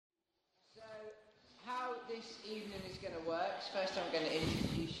this evening is going to work. First, I'm going to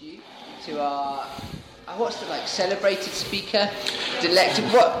introduce you to our celebrated speaker,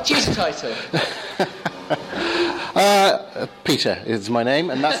 what? Choose a title. Peter is my name,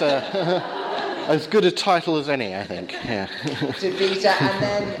 and that's as good a title as any, I think. Yeah. To Peter, and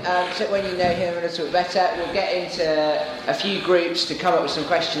then so when you know him a little bit better, we'll get into a few groups to come up with some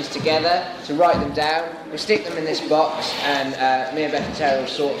questions together, to write them down. We'll stick them in this box, and me and Beth and Terry will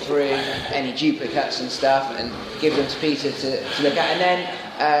sort through any duplicates and stuff and give them to Peter to look at. And then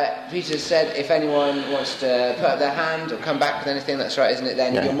Peter said if anyone wants to put up their hand or come back with anything, that's right, isn't it,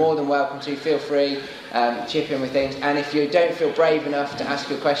 then you're more than welcome to. Feel free, chip in with things. And if you don't feel brave enough to ask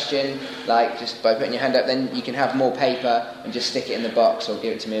a question, like just by putting your hand up, then you can have more paper and just stick it in the box or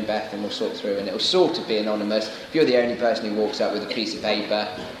give it to me and Beth and we'll sort through, and it'll sort of be anonymous. If you're the only person who walks up with a piece of paper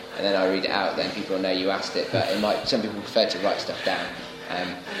and then I read it out, then people will know you asked it, but some people prefer to write stuff down.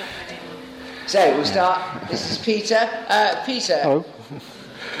 So we'll start. This is Peter. Peter, hello.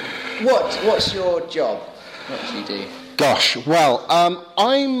 What's your job? What do you do? Gosh, well,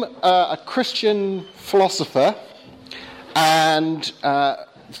 I'm a Christian philosopher and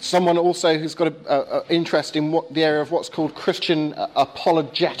someone also who's got an interest in the area of what's called Christian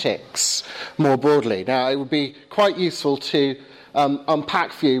apologetics more broadly. Now, it would be quite useful to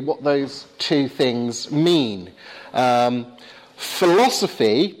unpack for you what those two things mean.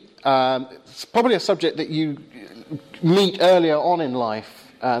 Philosophy is probably a subject that you meet earlier on in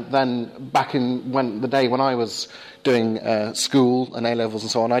life than back in the day when I was doing school and A-levels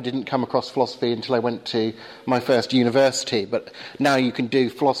and so on. I didn't come across philosophy until I went to my first university, but now you can do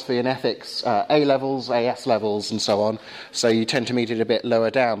philosophy and ethics A-levels, AS levels and so on, so you tend to meet it a bit lower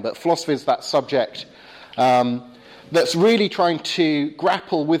down. But philosophy is that subject that's really trying to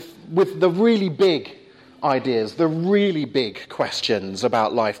grapple with the really big ideas, the really big questions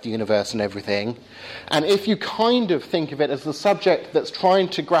about life, the universe and everything. And if you kind of think of it as the subject that's trying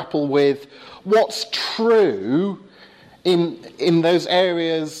to grapple with what's true in those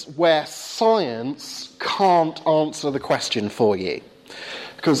areas where science can't answer the question for you.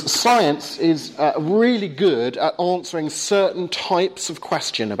 Because science is really good at answering certain types of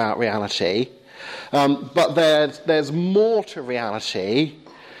question about reality, but there's more to reality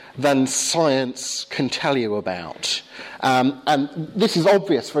than science can tell you about. And this is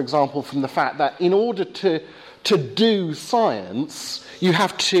obvious, for example, from the fact that in order to do science, you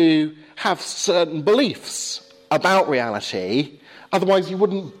have to have certain beliefs about reality, otherwise you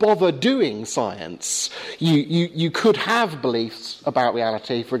wouldn't bother doing science. You could have beliefs about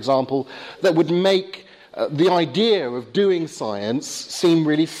reality, for example, that would make the idea of doing science seem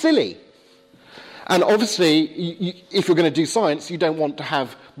really silly. And obviously, if you're going to do science, you don't want to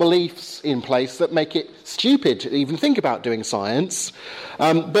have beliefs in place that make it stupid to even think about doing science.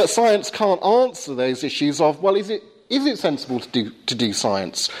 But science can't answer those issues of, well, is it sensible to do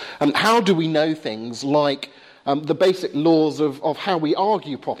science? And how do we know things like the basic laws of how we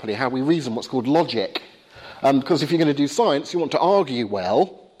argue properly, how we reason, what's called logic? Because if you're going to do science, you want to argue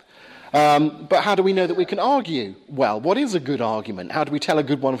well. But how do we know that we can argue well? What is a good argument? How do we tell a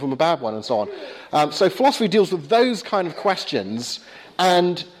good one from a bad one, and so on? So philosophy deals with those kind of questions,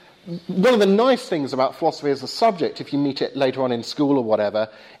 and one of the nice things about philosophy as a subject, if you meet it later on in school or whatever,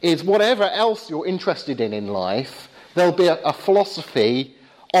 is whatever else you're interested in life, there'll be a philosophy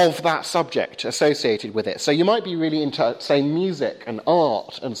of that subject associated with it. So you might be really into, say, music and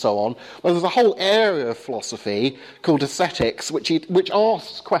art and so on. Well, there's a whole area of philosophy called aesthetics, which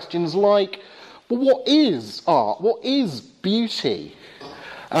asks questions like, well, what is art? What is beauty?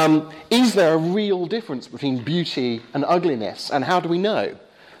 Is there a real difference between beauty and ugliness? And how do we know?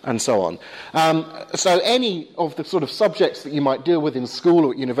 And so on. So any of the sort of subjects that you might deal with in school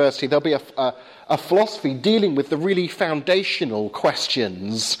or at university, there'll be a philosophy dealing with the really foundational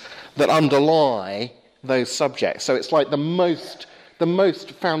questions that underlie those subjects. So it's like the most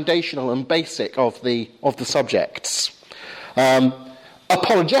foundational and basic of the subjects.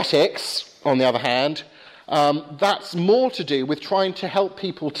 Apologetics, on the other hand, that's more to do with trying to help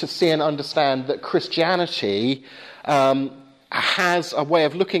people to see and understand that Christianity has a way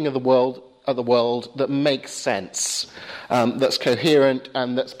of looking at the world that makes sense, that's coherent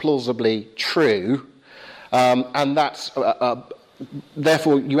and that's plausibly true, and that's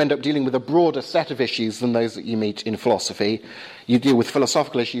therefore you end up dealing with a broader set of issues than those that you meet in philosophy. You deal with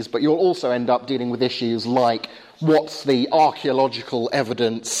philosophical issues, but you'll also end up dealing with issues like what's the archaeological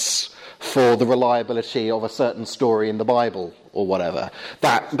evidence for the reliability of a certain story in the Bible or whatever.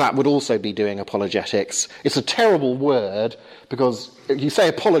 That would also be doing apologetics. It's a terrible word because you say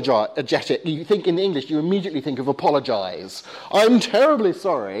apologetic, you think in English, you immediately think of apologise. I'm terribly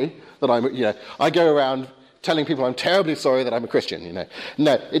sorry that I go around telling people I'm terribly sorry that I'm a Christian, you know.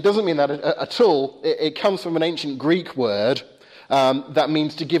 No, it doesn't mean that at all. It comes from an ancient Greek word that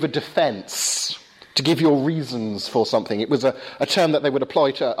means to give a defense, to give your reasons for something. It was a term that they would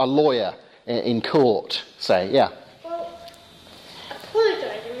apply to a lawyer in court, say, yeah. Well,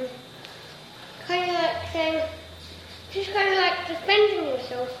 apologising, kind of like saying, just kind of like defending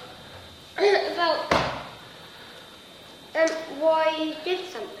yourself about why you did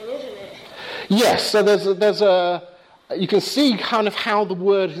something, isn't it? Yes, so there's a you can see kind of how the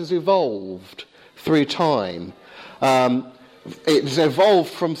word has evolved through time. It's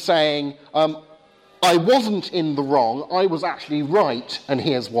evolved from saying, I wasn't in the wrong, I was actually right, and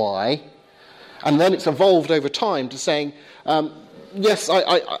here's why. And then it's evolved over time to saying, yes,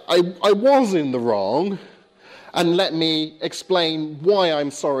 I was in the wrong, and let me explain why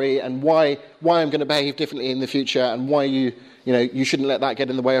I'm sorry and why I'm going to behave differently in the future and why you shouldn't let that get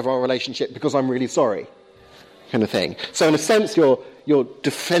in the way of our relationship because I'm really sorry, kind of thing. So in a sense, you're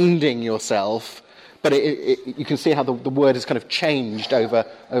defending yourself, but you can see how the word has kind of changed over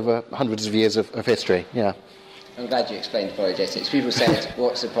hundreds of years of history. Yeah. I'm glad you explained apologetics. People said,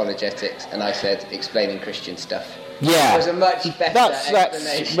 "What's apologetics?" And I said, "Explaining Christian stuff." Yeah. It was a much better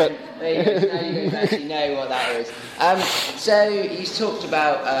explanation. But now you actually know what that is. So you talked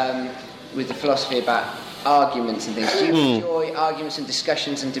about with the philosophy about arguments and things. Do you enjoy arguments and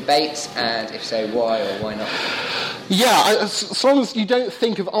discussions and debates? And if so, why or why not? Yeah, as long as you don't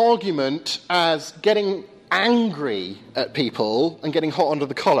think of argument as getting angry at people and getting hot under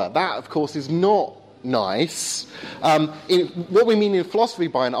the collar. That, of course, is not nice. What we mean in philosophy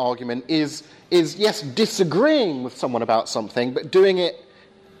by an argument is yes, disagreeing with someone about something, but doing it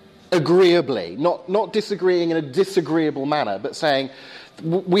agreeably, not disagreeing in a disagreeable manner, but saying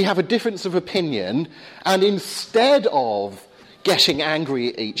we have a difference of opinion, and instead of getting angry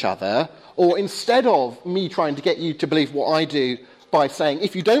at each other, or instead of me trying to get you to believe what I do by saying,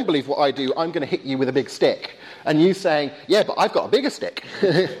 if you don't believe what I do, I'm going to hit you with a big stick, and you saying, yeah, but I've got a bigger stick.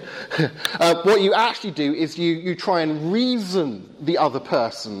 What you actually do is you try and reason the other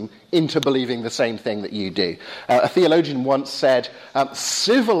person into believing the same thing that you do. A theologian once said,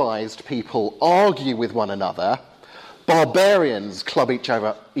 civilized people argue with one another, barbarians club each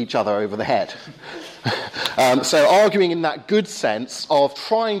other over the head. So arguing in that good sense of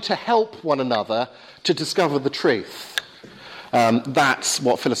trying to help one another to discover the truth. That's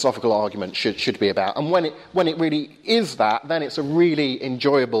what philosophical argument should be about. And when it really is that, then it's a really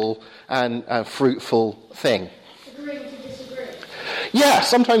enjoyable and fruitful thing. Agreeing to disagree. Yeah,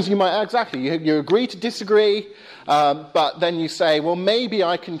 sometimes you might, exactly, you agree to disagree, but then you say, well, maybe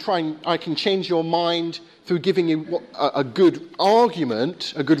I can change your mind through giving you a good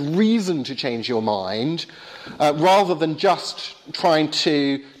argument, a good reason to change your mind, rather than just trying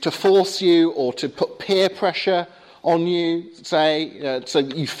to force you or to put peer pressure on you, say, so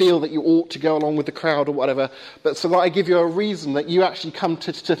you feel that you ought to go along with the crowd or whatever, but so that I give you a reason that you actually come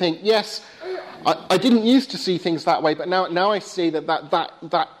to think, yes, I didn't used to see things that way, but now I see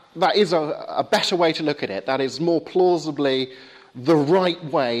that is a better way to look at it. That is more plausibly the right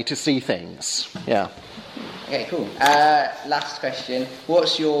way to see things. Yeah. Okay, cool. Last question.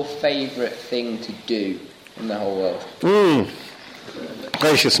 What's your favourite thing to do in the whole world?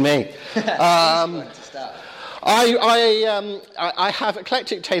 Gracious me. I have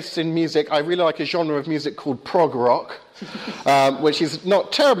eclectic tastes in music. I really like a genre of music called prog rock, which is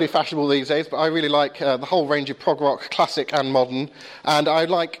not terribly fashionable these days, but I really like the whole range of prog rock, classic and modern. And I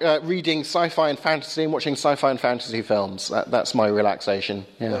like reading sci-fi and fantasy and watching sci-fi and fantasy films. That's my relaxation.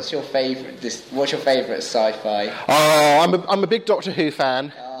 Yeah. What's your favourite sci-fi? Oh, I'm a big Doctor Who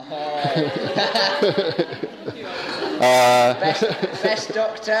fan. Best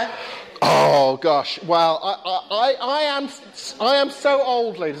Doctor? Oh gosh! Well, I am so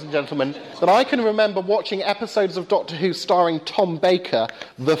old, ladies and gentlemen, that I can remember watching episodes of Doctor Who starring Tom Baker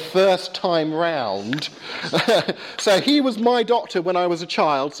the first time round. So he was my Doctor when I was a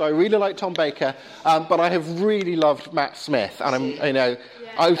child. So I really like Tom Baker, but I have really loved Matt Smith, and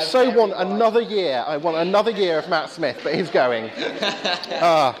I so want another year. I want another year of Matt Smith, but he's going.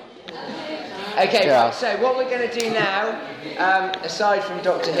 Okay, yeah. Right, so what we're going to do now, aside from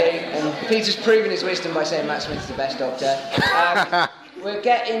Doctor Who, and Peter's proven his wisdom by saying Matt Smith's the best Doctor, we'll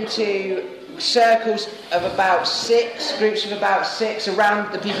get into circles of about 6, groups of about 6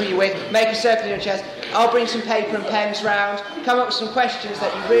 around the people you're with. Make a circle in your chest. I'll bring some paper and pens round, come up with some questions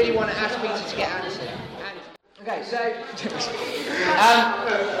that you really want to ask Peter to get answered. Okay, so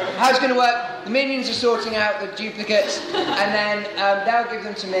how it's going to work, the minions are sorting out the duplicates, and then they'll give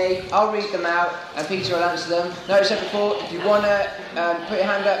them to me, I'll read them out, and Peter will answer them. Like I said before, if you want to put your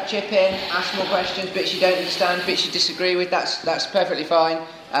hand up, chip in, ask more questions, bits you don't understand, bits you disagree with, that's perfectly fine.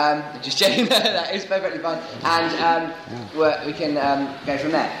 Just checking that is perfectly fine. And we can go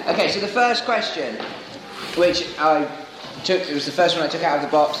from there. Okay, so the first question, which it was the first one I took out of the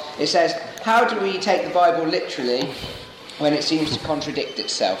box. It says, how do we take the Bible literally when it seems to contradict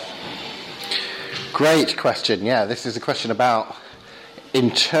itself? Great question. Yeah, this is a question about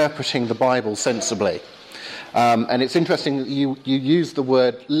interpreting the Bible sensibly. And it's interesting that you use the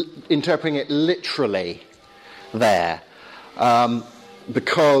word interpreting it literally there.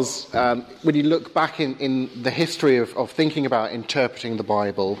 Because when you look back in the history of thinking about interpreting the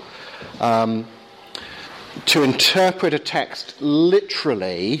Bible, to interpret a text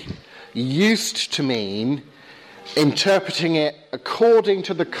literally used to mean interpreting it according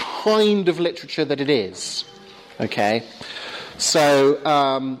to the kind of literature that it is. Okay?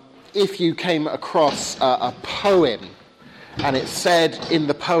 So if you came across a poem and it said in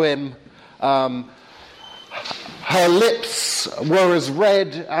the poem, her lips were as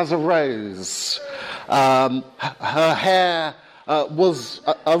red as a rose, her hair was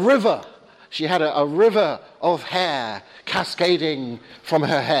a river. She had a river of hair cascading from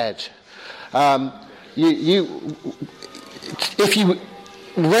her head. If you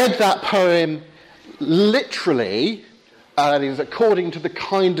read that poem literally, that is, according to the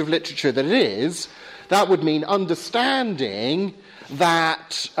kind of literature that it is, that would mean understanding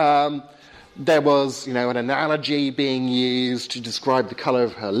that there was, an analogy being used to describe the colour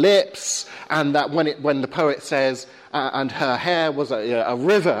of her lips, and that when the poet says, and her hair was a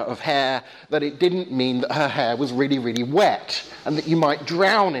river of hair, that it didn't mean that her hair was really, really wet, and that you might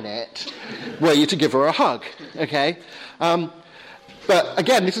drown in it were you to give her a hug, okay? But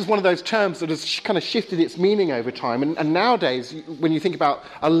again, this is one of those terms that has kind of shifted its meaning over time. And nowadays, when you think about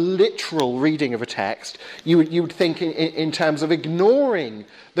a literal reading of a text, you would think in terms of ignoring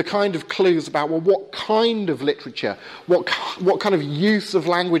the kind of clues about, well, what kind of literature, what kind of use of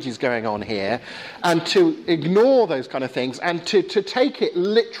language is going on here, and to ignore those kind of things, and to take it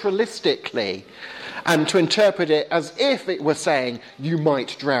literalistically, and to interpret it as if it were saying, you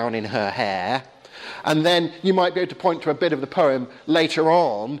might drown in her hair. And then you might be able to point to a bit of the poem later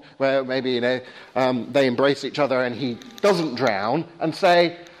on where maybe, they embrace each other and he doesn't drown, and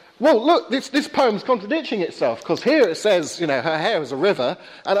say, well, look, this poem's contradicting itself, because here it says, her hair is a river,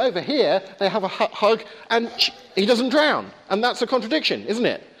 and over here they have a hug and he doesn't drown. And that's a contradiction, isn't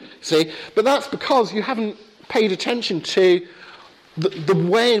it? See? But that's because you haven't paid attention to the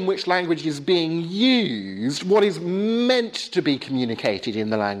way in which language is being used, what is meant to be communicated in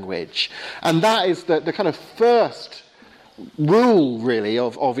the language. And that is the kind of first rule, really,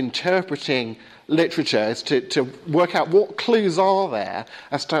 of interpreting literature, is to work out what clues are there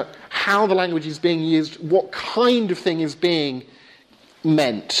as to how the language is being used, what kind of thing is being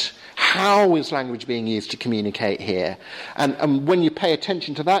meant, how is language being used to communicate here. And when you pay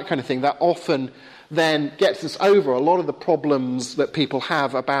attention to that kind of thing, that often then gets us over a lot of the problems that people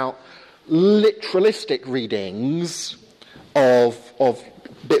have about literalistic readings of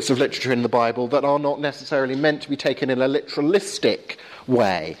bits of literature in the Bible that are not necessarily meant to be taken in a literalistic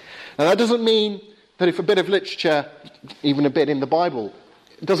way. Now, that doesn't mean that if a bit of literature, even a bit in the Bible,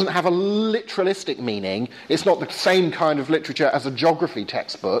 doesn't have a literalistic meaning, it's not the same kind of literature as a geography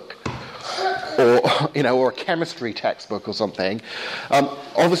textbook, or a chemistry textbook or something.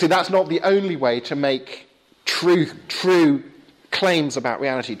 Obviously, that's not the only way to make true claims about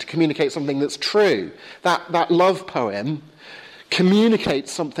reality, to communicate something that's true. That love poem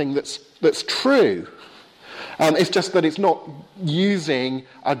communicates something that's true. It's just that it's not using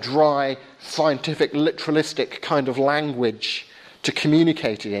a dry, scientific, literalistic kind of language to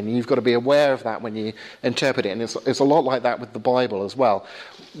communicate it in. You've got to be aware of that when you interpret it. And it's a lot like that with the Bible as well.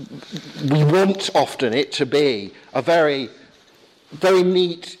 We want often it to be a very, very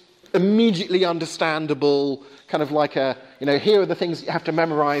neat, immediately understandable, kind of like here are the things you have to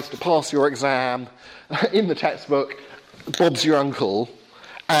memorize to pass your exam in the textbook. Bob's your uncle.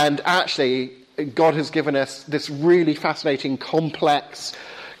 And actually, God has given us this really fascinating, complex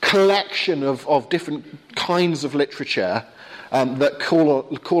collection of different kinds of literature that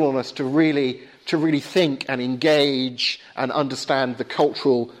call on us to really think and engage and understand the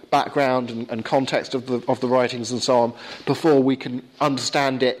cultural background and context of the writings and so on before we can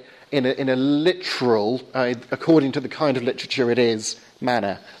understand it in a literal, according to the kind of literature it is,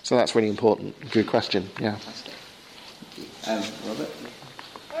 manner. So that's really important. Good question. Yeah. Robert?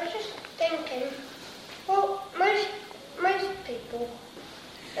 I was just thinking, well,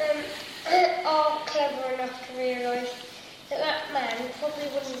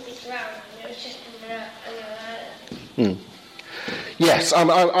 Yes,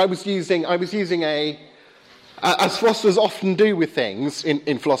 I was using as philosophers often do with things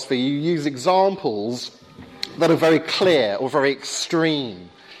in philosophy, you use examples that are very clear or very extreme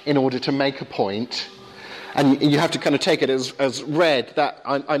in order to make a point. And you have to kind of take it as read that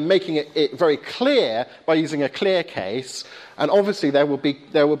I'm making it very clear by using a clear case. And obviously there will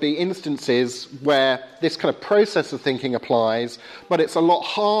be instances where this kind of process of thinking applies, but it's a lot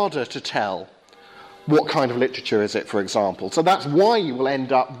harder to tell what kind of literature is it, for example. So that's why you will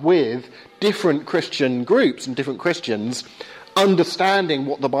end up with different Christian groups and different Christians understanding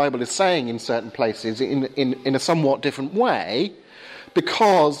what the Bible is saying in certain places in a somewhat different way,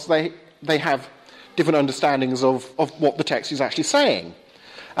 because they have different understandings of what the text is actually saying.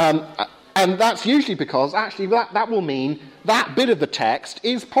 And that's usually because actually that will mean that bit of the text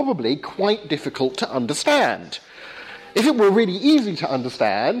is probably quite difficult to understand. If it were really easy to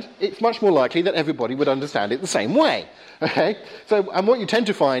understand, it's much more likely that everybody would understand it the same way. Okay? So, and what you tend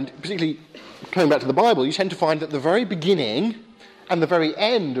to find, particularly coming back to the Bible, you tend to find that the very beginning and the very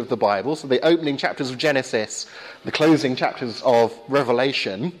end of the Bible, so the opening chapters of Genesis, the closing chapters of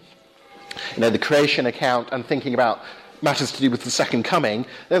Revelation, the creation account and thinking about matters to do with the second coming,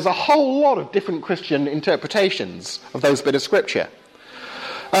 there's a whole lot of different Christian interpretations of those bits of scripture.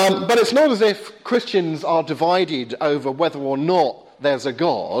 But it's not as if Christians are divided over whether or not there's a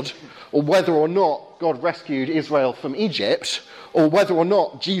God, or whether or not God rescued Israel from Egypt, or whether or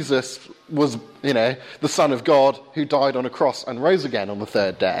not Jesus was, the Son of God who died on a cross and rose again on the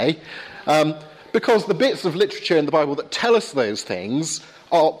third day. Because the bits of literature in the Bible that tell us those things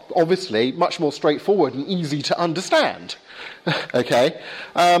are obviously much more straightforward and easy to understand. Okay?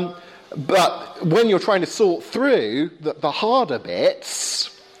 But when you're trying to sort through the harder bits,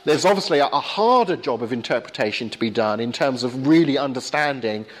 there's obviously a harder job of interpretation to be done in terms of really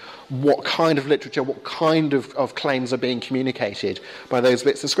understanding what kind of literature, what kind of claims are being communicated by those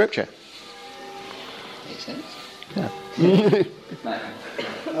bits of scripture. Makes sense? Yeah.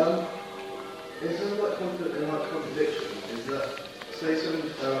 Is there like contradiction? Is that, say something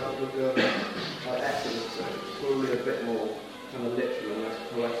with like Exodus, it's probably a bit more kind of literal and less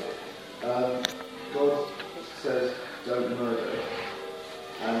poetic. God says, don't murder,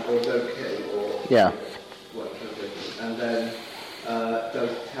 or don't kill, or what kind of thing, and then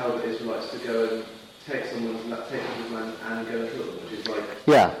don't tell the Israelites to go and take someone's land and go and kill them, which is like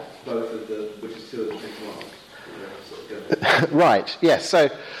both of the, which is two of the things wrong. Right, yes. So,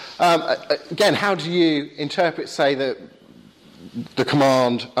 again, how do you interpret, say, the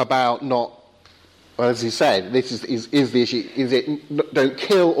command about not, well, as you said, this is the issue, is it don't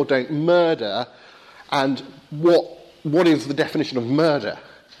kill or don't murder, and what is the definition of murder,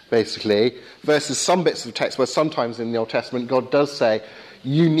 basically, versus some bits of text where sometimes in the Old Testament God does say,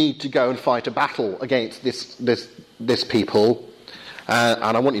 you need to go and fight a battle against this people,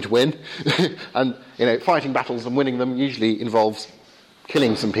 and I want you to win. And, fighting battles and winning them usually involves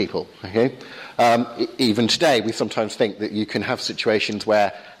killing some people, okay? Even today, we sometimes think that you can have situations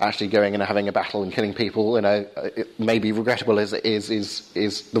where actually going and having a battle and killing people, it may be regrettable as it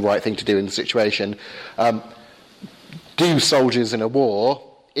is the right thing to do in the situation. Do soldiers in a war,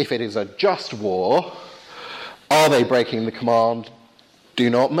 if it is a just war, are they breaking the command, do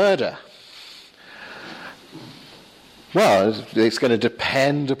not murder? Well, it's going to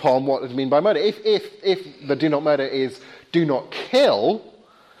depend upon what is mean by murder. If the do not murder is do not kill,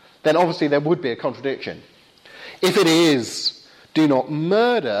 then obviously there would be a contradiction. If it is do not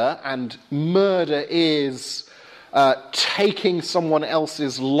murder, and murder is taking someone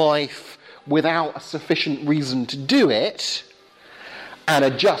else's life without a sufficient reason to do it, and a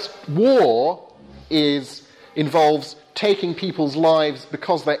just war involves taking people's lives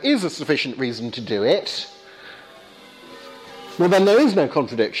because there is a sufficient reason to do it, well, then there is no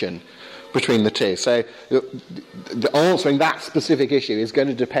contradiction between the two. So answering that specific issue is going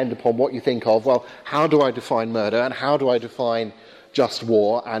to depend upon what you think of, well, how do I define murder and how do I define just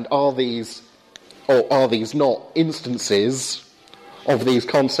war, and are these not instances of these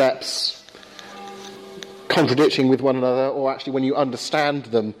concepts contradicting with one another, or actually when you understand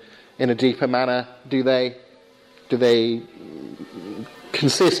them in a deeper manner, do they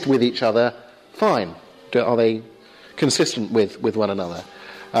consist with each other? Fine. Are they consistent with one another?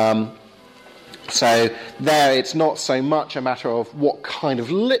 So there it's not so much a matter of what kind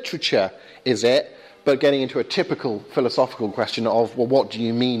of literature is it, but getting into a typical philosophical question of, well, what do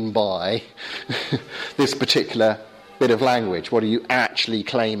you mean by this particular bit of language? What are you actually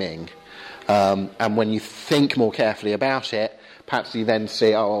claiming? And when you think more carefully about it, perhaps you then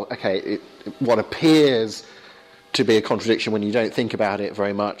see, what appears to be a contradiction when you don't think about it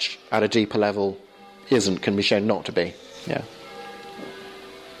very much at a deeper level can be shown not to be. Yeah.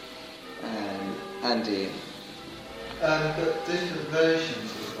 Andy. But different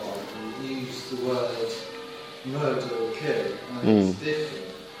versions of the Bible use the word murder or kill, and it's different.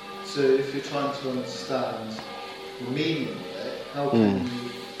 So if you're trying to understand the meaning of it, how can you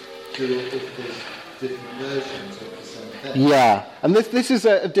do it if there's different versions of the same thing? Yeah, and this is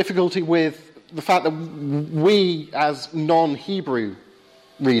a difficulty with the fact that we, as non-Hebrew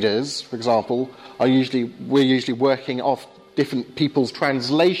readers, for example, we're usually working off different people's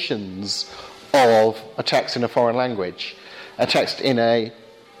translations of a text in a foreign language, a text in a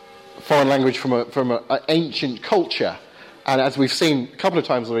foreign language from an ancient culture. And as we've seen a couple of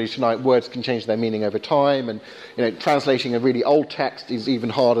times already tonight, words can change their meaning over time, and translating a really old text is even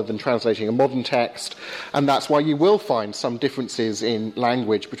harder than translating a modern text, and that's why you will find some differences in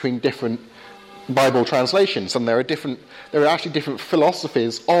language between different Bible translations, and there are actually different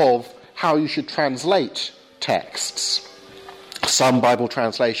philosophies of how you should translate texts. Some Bible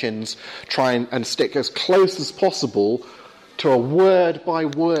translations try and stick as close as possible to a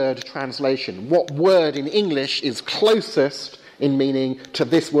word-by-word translation. What word in English is closest in meaning to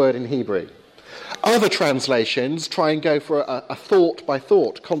this word in Hebrew? Other translations try and go for a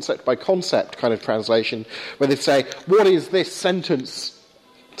thought-by-thought, concept-by-concept kind of translation, where they say, what is this sentence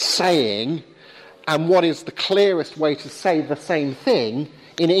saying, and what is the clearest way to say the same thing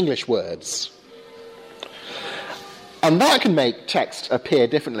in English words? And that can make text appear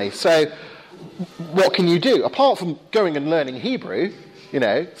differently. So what can you do? Apart from going and learning Hebrew,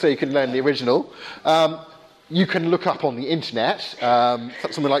 so you can learn the original, you can look up on the internet,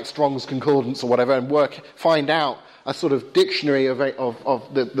 something like Strong's Concordance or whatever, and find out a sort of dictionary of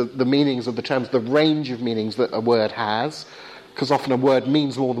the meanings of the terms, the range of meanings that a word has, because often a word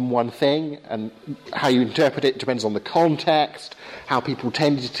means more than one thing, and how you interpret it depends on the context, how people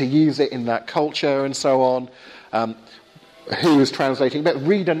tended to use it in that culture, and so on. Who is translating, but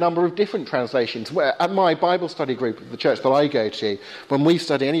read a number of different translations. Where at my Bible study group at the church that I go to, when we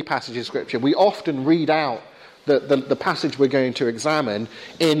study any passage of Scripture, we often read out the passage we're going to examine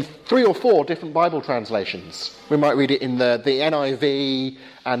in 3 or 4 different Bible translations. We might read it in the NIV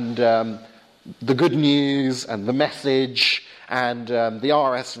and the Good News and the Message and the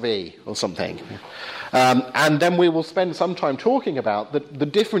RSV or something. And then we will spend some time talking about the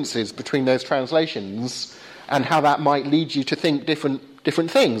differences between those translations and how that might lead you to think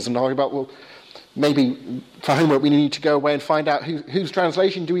different things, and argue about, well, maybe for homework we need to go away and find out whose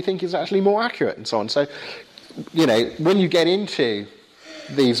translation do we think is actually more accurate, and so on. So, when you get into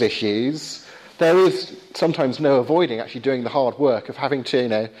these issues, there is sometimes no avoiding actually doing the hard work of having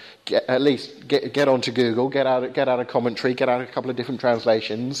to, get onto Google, get out a commentary, get out a couple of different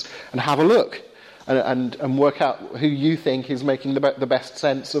translations, and have a look, and work out who you think is making the best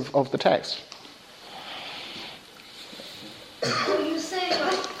sense of the text. Well, you say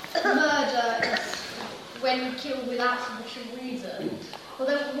murder is when you kill without sufficient reason. Well,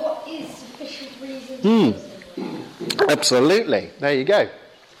 then what is sufficient reason to kill someone? Absolutely. There you go.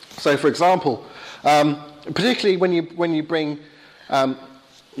 So, for example, particularly when you bring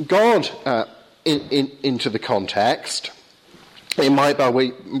God into the context, it might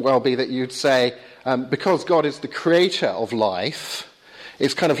well be that you'd say, because God is the creator of life,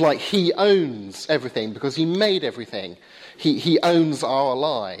 it's kind of like he owns everything because he made everything. He owns our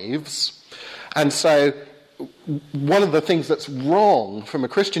lives. And so one of the things that's wrong from a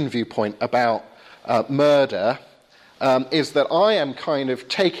Christian viewpoint about murder is that I am kind of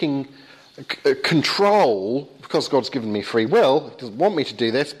taking control, because God's given me free will. He doesn't want me to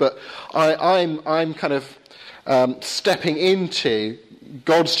do this, but I'm kind of stepping into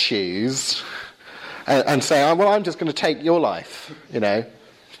God's shoes and saying, well, I'm just going to take your life,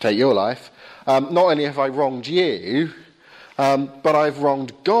 take your life. Not only have I wronged you, but I've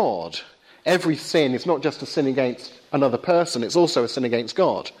wronged God. Every sin is not just a sin against another person, it's also a sin against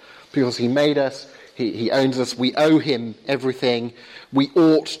God. Because he made us, he owns us, we owe him everything. We're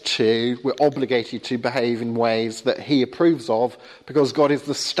obligated to behave in ways that he approves of, because God is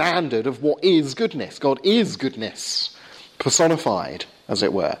the standard of what is goodness. God is goodness, personified, as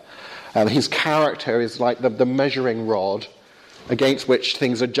it were. His character is like the measuring rod against which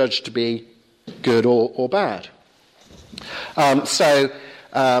things are judged to be good or bad.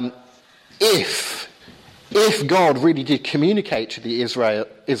 If God really did communicate to the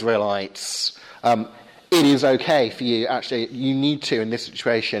Israelites, it is okay for you, actually, you need to, in this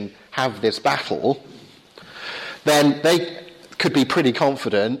situation, have this battle, then they could be pretty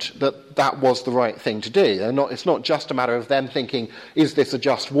confident that that was the right thing to do. It's not just a matter of them thinking, is this a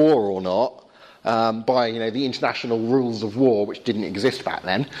just war or not? by the international rules of war, which didn't exist back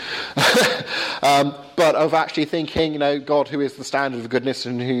then, but of actually thinking, God, who is the standard of goodness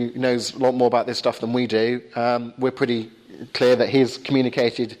and who knows a lot more about this stuff than we do, we're pretty clear that he's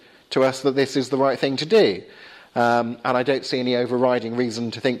communicated to us that this is the right thing to do. And I don't see any overriding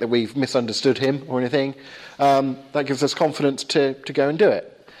reason to think that we've misunderstood him or anything. That gives us confidence to go and do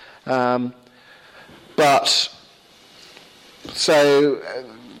it.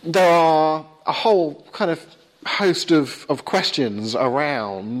 There are a whole kind of host of questions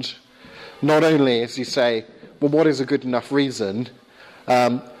around, not only, as you say, well, what is a good enough reason,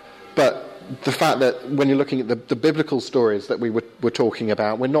 but the fact that when you're looking at the biblical stories that we were talking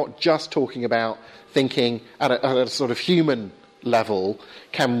about, we're not just talking about thinking at a sort of human level,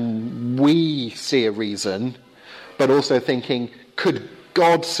 can we see a reason, but also thinking, could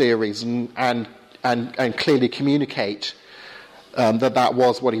God see a reason and clearly communicate that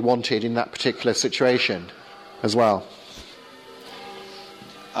was what he wanted in that particular situation as well.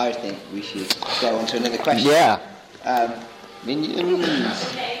 I think we should go on to another question. Yeah.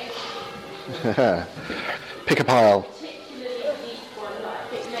 Minions. Pick a pile.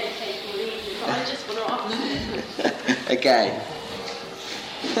 Okay.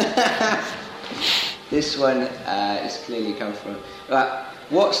 This one is clearly come from. Right.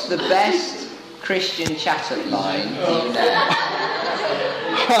 What's the best Christian chat-up line you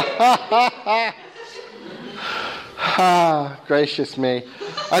know? Gracious me.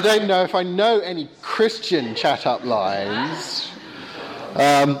 I don't know if I know any Christian chat-up lines.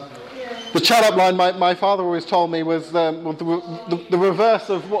 The chat-up line my father always told me was the reverse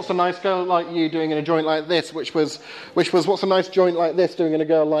of what's a nice girl like you doing in a joint like this, which was what's a nice joint like this doing in a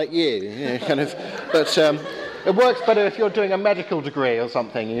girl like you. But it works better if you're doing a medical degree or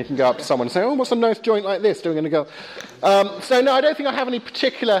something, and you can go up to someone and say, oh, what's a nice joint like this doing in a girl? So no, I don't think I have any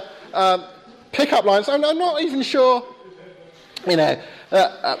particular pick-up lines. I'm not even sure,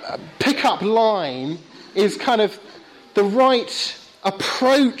 pick-up line is kind of the right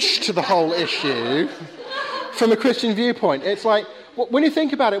approach to the whole issue from a Christian viewpoint. It's like, when you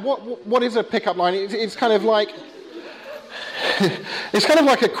think about it, what is a pick-up line? It's kind of like it's kind of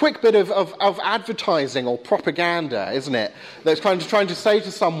like a quick bit of advertising or propaganda, isn't it? That's trying to say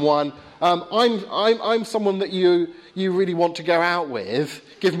to someone, I'm someone that you really want to go out with.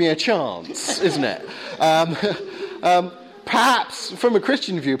 Give me a chance, isn't it? Perhaps from a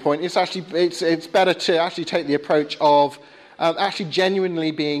Christian viewpoint, it's better to actually take the approach of actually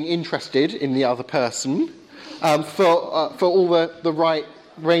genuinely being interested in the other person for all the right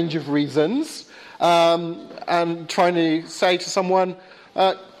range of reasons, and trying to say to someone,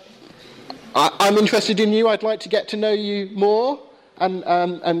 I'm interested in you, I'd like to get to know you more,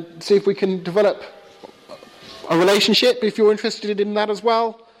 and see if we can develop a relationship. If you're interested in that as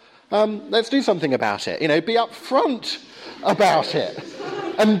well, let's do something about it. Be upfront about it.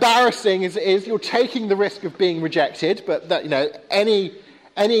 Embarrassing as it is, you're taking the risk of being rejected, but that any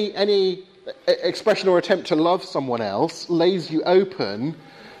expression or attempt to love someone else lays you open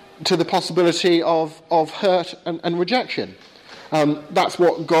to the possibility of hurt and rejection. That's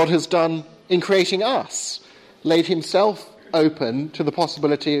what God has done in creating us, laid himself open to the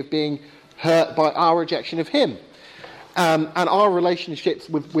possibility of being hurt by our rejection of him. And our relationships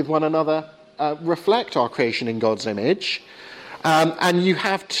with one another reflect our creation in God's image. And you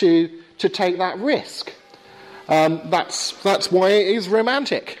have to take that risk. That's why it is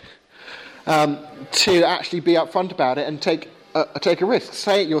romantic, to actually be upfront about it and take a risk.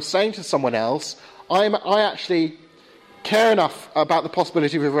 You're saying to someone else, I actually care enough about the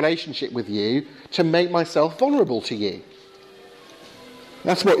possibility of a relationship with you to make myself vulnerable to you.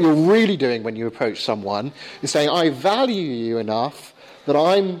 That's what you're really doing when you approach someone, is saying, I value you enough that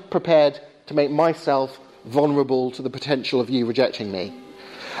I'm prepared to make myself vulnerable to the potential of you rejecting me.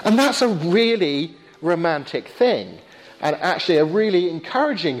 And that's a really romantic thing, and actually a really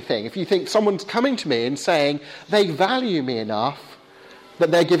encouraging thing. If you think someone's coming to me and saying they value me enough that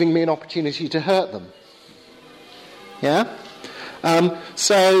they're giving me an opportunity to hurt them. Yeah?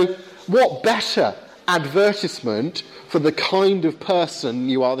 So what better advertisement for the kind of person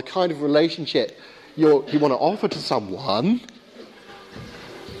you are, the kind of relationship you want to offer to someone,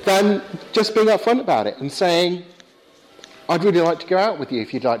 than just being upfront about it and saying, I'd really like to go out with you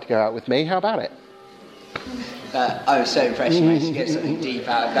if you'd like to go out with me. How about it? I was so impressed you managed to get something deep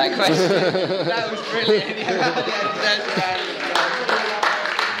out of that question. That was brilliant.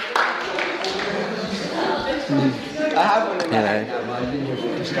 I have one in there now, but I think it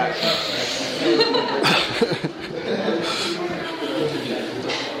will distract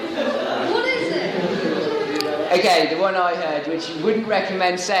What is it? Okay, the one I heard, which you wouldn't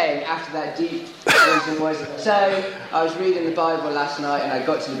recommend saying after that deep reason, was, so I was reading the Bible last night and I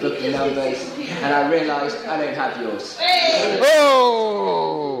got to the book of Numbers and I realised I don't have yours.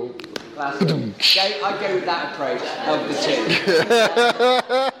 Oh! I'd go with that approach of the two.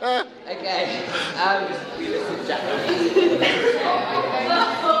 Okay.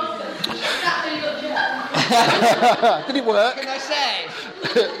 Did it work? What can I say?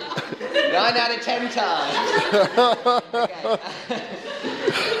 9 out of 10 times.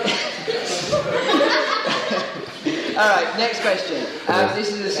 All right, next question.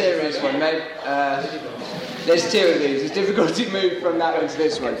 This is a serious one. Maybe, there's two of these. It's difficult to move from that one to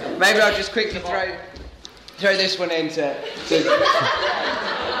this one. Maybe I'll just quickly throw this one into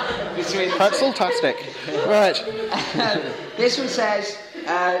between the That's two. fantastic. Right. This one says,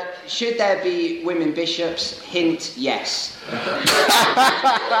 should there be women bishops? Hint, yes.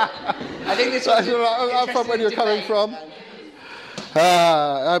 I think this one's I'm from where you're coming from.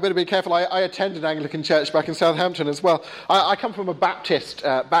 I better be careful. I attended Anglican church back in Southampton as well. I come from a Baptist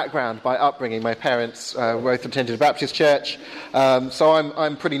background by upbringing. My parents both attended a Baptist church, so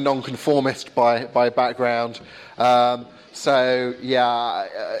I'm pretty nonconformist by background. So I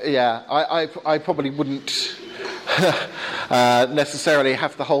probably wouldn't necessarily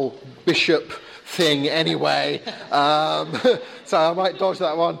have the whole bishop thing anyway. So I might dodge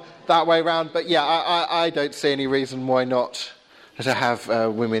that one that way round. But yeah, I don't see any reason why not to have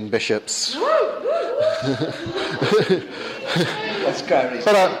women bishops. That's great.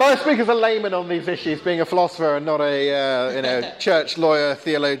 But I speak as a layman on these issues, being a philosopher and not a church lawyer,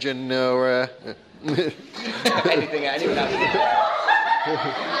 theologian, or anything anyone else.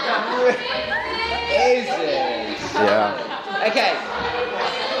 Is it? yeah. Okay.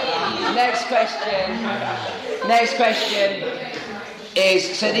 Next question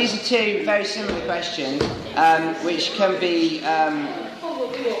is, so these are two very similar questions, which can be,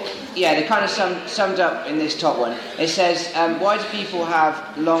 they're kind of summed up in this top one. It says, why do people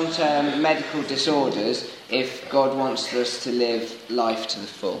have long-term medical disorders if God wants us to live life to the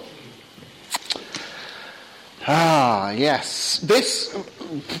full? Yes. This,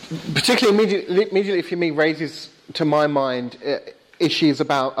 particularly immediately for me, raises to my mind issues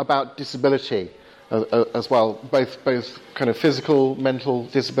about disability as well, both kind of physical, mental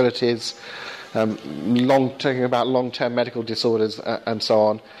disabilities, talking about long-term medical disorders and so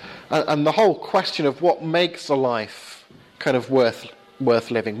on, and the whole question of what makes a life kind of worth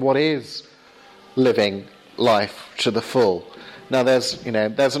living. What is living life to the full? Now, there's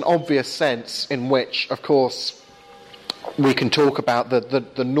an obvious sense in which, of course, we can talk about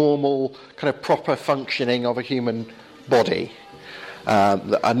the normal kind of proper functioning of a human body,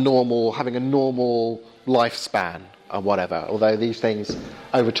 having a normal lifespan or whatever. Although these things,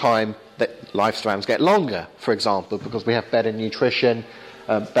 over time, that lifespans get longer, for example, because we have better nutrition,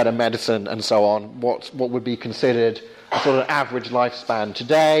 better medicine, and so on. What would be considered a sort of average lifespan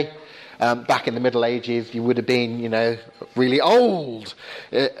today? Back in the Middle Ages, you would have been, really old,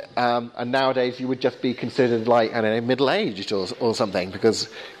 and nowadays you would just be considered like, I don't know, middle-aged or something, because,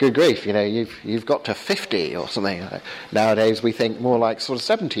 good grief, you've got to 50 or something. Nowadays we think more like sort of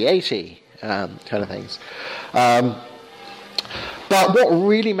 70, 80 kind of things. But what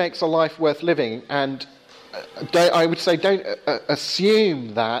really makes a life worth living, and I would say don't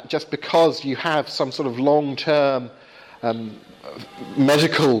assume that just because you have some sort of long-term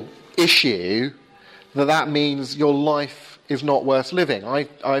medical issue, that means your life is not worth living.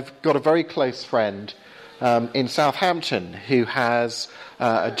 I've got a very close friend in Southampton who has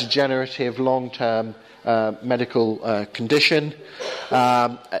a degenerative long-term medical condition.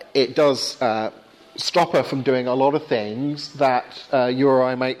 It does stop her from doing a lot of things that you or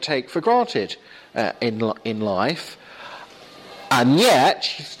I might take for granted in life. And yet,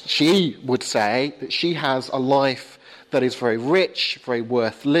 she would say that she has a life that is very rich, very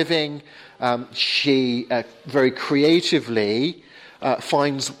worth living. She very creatively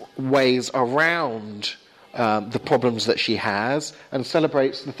finds ways around the problems that she has and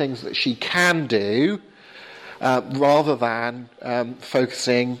celebrates the things that she can do, rather than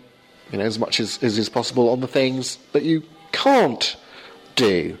focusing, as much as is possible, on the things that you can't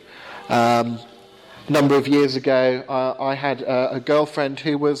do. A number of years ago, I had a girlfriend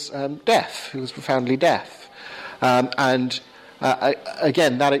who was deaf, who was profoundly deaf. Again,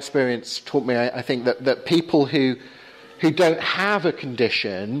 that experience taught me, I think, that people who don't have a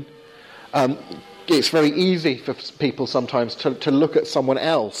condition, it's very easy for people sometimes to look at someone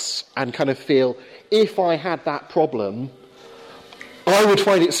else and kind of feel, if I had that problem, I would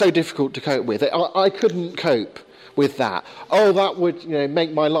find it so difficult to cope with. I couldn't cope with that. Oh, that would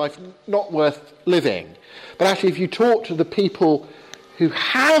make my life not worth living. But actually, if you talk to the people who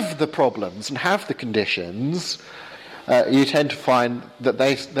have the problems and have the conditions, you tend to find that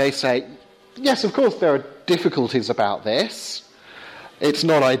they say, yes, of course there are difficulties about this. It's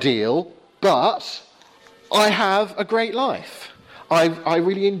not ideal, but I have a great life. I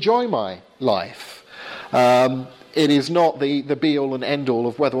really enjoy my life. It is not the be-all and end-all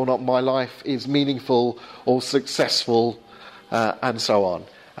of whether or not my life is meaningful or successful, and so on.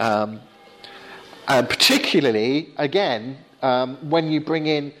 And particularly, again, when you bring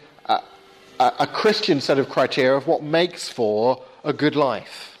in a Christian set of criteria of what makes for a good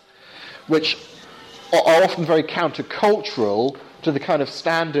life, which are often very countercultural to the kind of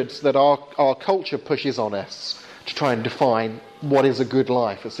standards that our culture pushes on us to try and define what is a good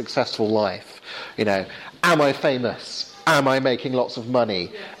life, a successful life. Am I famous? Am I making lots of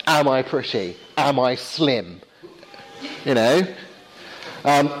money? Am I pretty? Am I slim? Those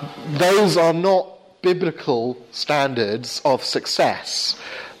are not biblical standards of success.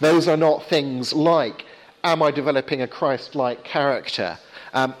 Those are not things like, am I developing a Christ-like character?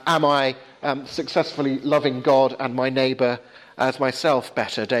 Am I successfully loving God and my neighbour as myself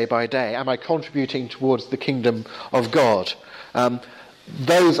better day by day? Am I contributing towards the kingdom of God?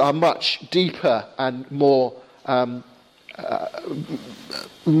 Those are much deeper and more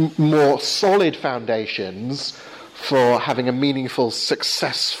solid foundations for having a meaningful,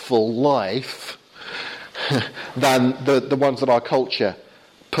 successful life than the ones that our culture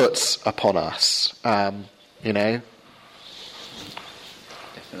puts upon us. Definitely.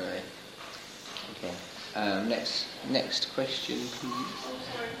 Okay. Next question, please.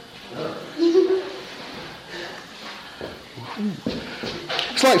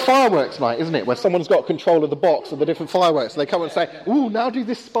 It's like fireworks night, isn't it? Where someone's got control of the box of the different fireworks, and they come and say, "Ooh, now do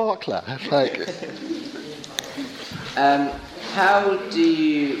this sparkler." How do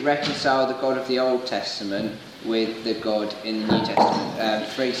you reconcile the God of the Old Testament with the God in the New Testament?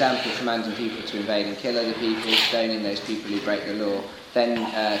 For example, commanding people to invade and kill other people, stoning those people who break the law, then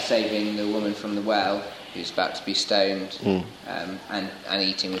saving the woman from the well who's about to be stoned, and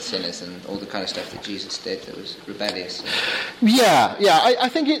eating with sinners, and all the kind of stuff that Jesus did that was rebellious. Yeah. I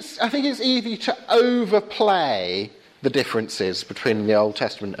think it's easy to overplay the differences between the Old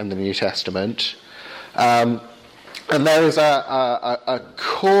Testament and the New Testament, and there is a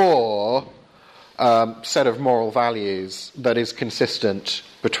core set of moral values that is consistent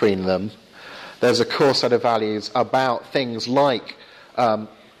between them. There's a core set of values about things like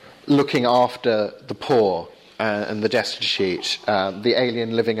looking after the poor and the destitute, the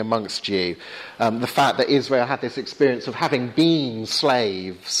alien living amongst you, the fact that Israel had this experience of having been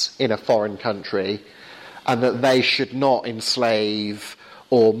slaves in a foreign country, and that they should not enslave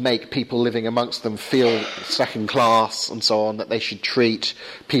or make people living amongst them feel second class and so on, that they should treat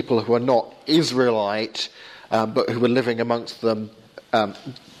people who are not Israelite but who were living amongst them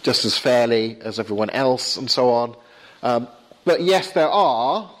just as fairly as everyone else and so on. But yes, there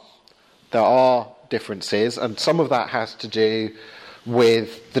are differences, and some of that has to do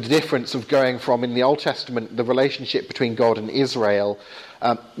with the difference of going from, in the Old Testament, the relationship between God and Israel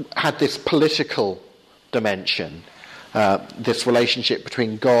had this political dimension, this relationship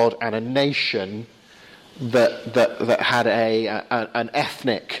between God and a nation that had an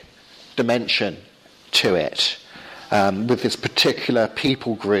ethnic dimension to it, with this particular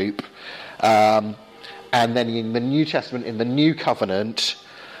people group. And then in the New Testament, in the New Covenant,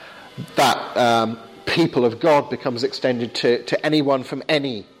 that people of God becomes extended to anyone from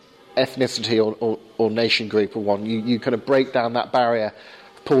any ethnicity or nation group or one. You kind of break down that barrier.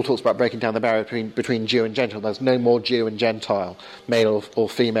 Paul talks about breaking down the barrier between Jew and Gentile. There's no more Jew and Gentile, male or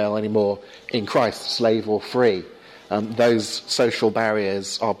female anymore in Christ, slave or free. Those social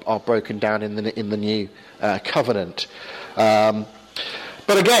barriers are broken down in the New Covenant.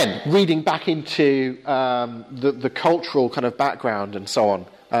 But again, reading back into the cultural kind of background and so on,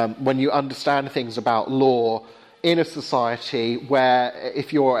 when you understand things about law in a society where,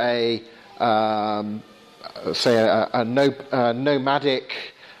 if you're a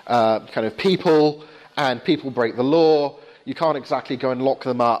nomadic kind of people, and people break the law, you can't exactly go and lock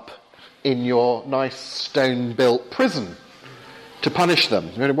them up in your nice stone-built prison to punish them.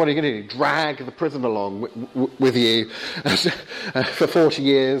 What are you going to do? Drag the prison along with you for 40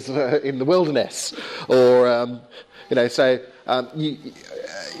 years in the wilderness? Or, so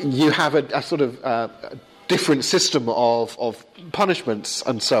you have a sort of different system of punishments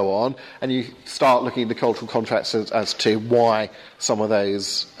and so on, and you start looking at the cultural contracts as to why some of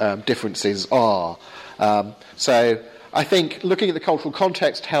those differences are. So I think looking at the cultural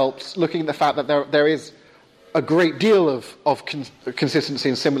context helps, looking at the fact that there is a great deal of consistency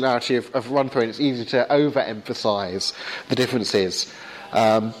and similarity of run through, and it's easy to overemphasize the differences.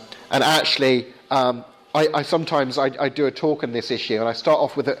 And actually, I sometimes do a talk on this issue, and I start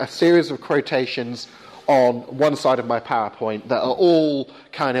off with a series of quotations on one side of my PowerPoint that are all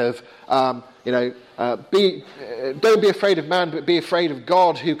kind of, don't be afraid of man, but be afraid of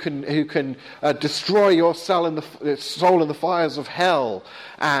God, who can destroy your soul in the fires of hell,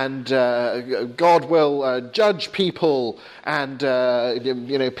 and God will judge people, and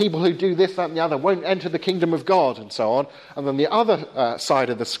people who do this, that, and the other won't enter the kingdom of God, and so on. And then the other side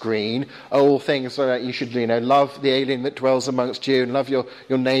of the screen are all things that you should, love the alien that dwells amongst you, and love your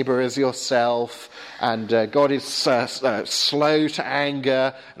neighbour as yourself. And God is slow to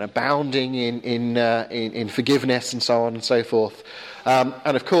anger and abounding in forgiveness, and so on and so forth.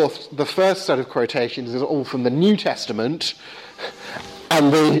 And of course, the first set of quotations is all from the New Testament,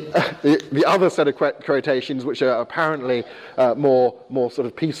 and the other set of quotations, which are apparently more sort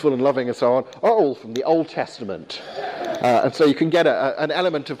of peaceful and loving and so on, are all from the Old Testament. And so you can get an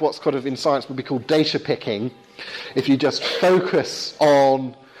element of what's kind of in science would be called data picking, if you just focus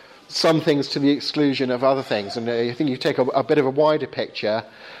on some things to the exclusion of other things. And I think you take a bit of a wider picture,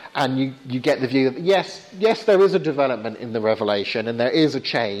 and you get the view that yes, there is a development in the revelation, and there is a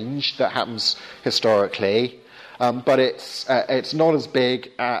change that happens historically, but it's not as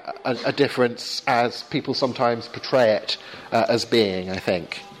big a difference as people sometimes portray it as being, I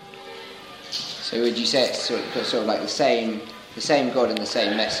think. So would you say it's sort of like the same God and the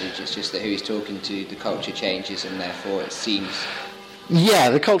same message? It's just that who he's talking to, the culture changes, and therefore it seems. Yeah,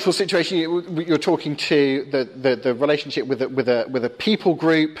 the cultural situation, you're talking to the relationship with a people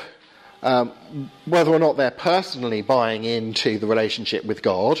group, whether or not they're personally buying into the relationship with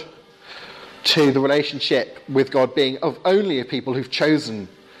God, to the relationship with God being of only a people who've chosen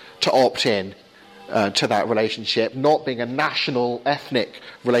to opt in to that relationship, not being a national ethnic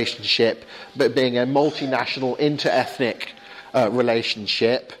relationship, but being a multinational inter-ethnic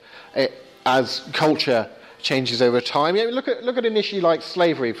relationship, as culture changes over time. Look at an issue like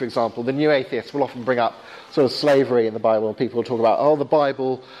slavery, for example. The new atheists will often bring up sort of slavery in the Bible, and people will talk about, the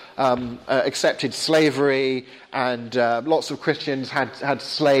Bible accepted slavery, and lots of Christians had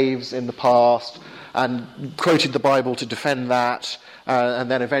slaves in the past, and quoted the Bible to defend that,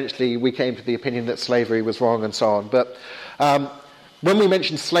 and then eventually we came to the opinion that slavery was wrong, and so on. But when we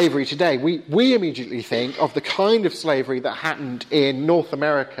mention slavery today, we immediately think of the kind of slavery that happened in North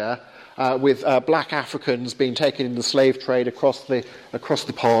America, with black Africans being taken in the slave trade across the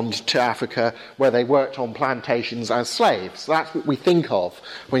pond to Africa, where they worked on plantations as slaves. That's what we think of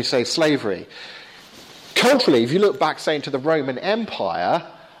when you say slavery. Culturally, if you look back, say, into the Roman Empire,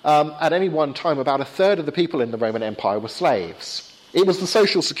 at any one time about a third of the people in the Roman Empire were slaves. It was the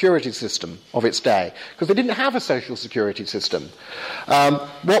social security system of its day, because they didn't have a social security system.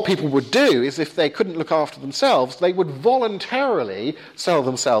 What people would do is, if they couldn't look after themselves, they would voluntarily sell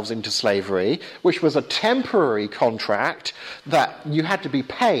themselves into slavery, which was a temporary contract that you had to be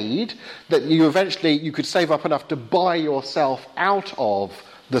paid, that you could save up enough to buy yourself out of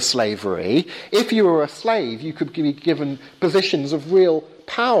the slavery. If you were a slave, you could be given positions of real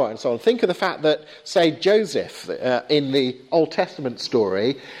power and so on. Think of the fact that, say, Joseph in the Old Testament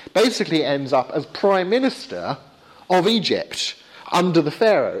story basically ends up as Prime Minister of Egypt under the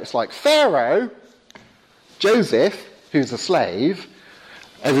Pharaoh. It's like Pharaoh, Joseph, who's a slave,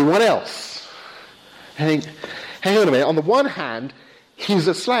 everyone else. I think, hang on a minute, on the one hand, he's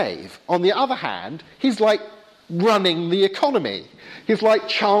a slave. On the other hand, he's like running the economy. He's like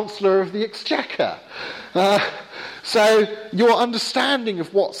Chancellor of the Exchequer. So your understanding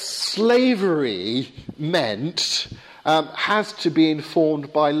of what slavery meant has to be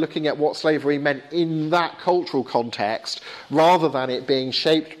informed by looking at what slavery meant in that cultural context, rather than it being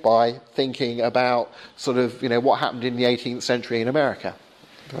shaped by thinking about sort of, what happened in the 18th century in America.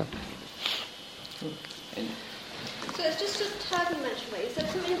 So it's just a term you mentioned, is there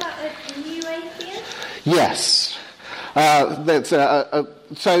something about a new atheist? Yes.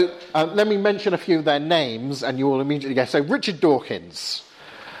 So let me mention a few of their names, and you will immediately guess. So Richard Dawkins.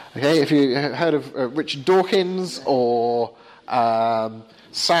 Okay, if you heard of Richard Dawkins, or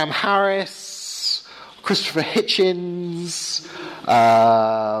Sam Harris, Christopher Hitchens,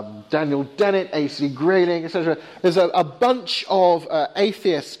 Daniel Dennett, A.C. Grayling, etc. There's a bunch of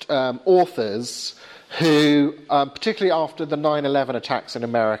atheist authors who, particularly after the 9/11 attacks in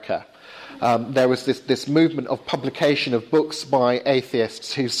America, there was this movement of publication of books by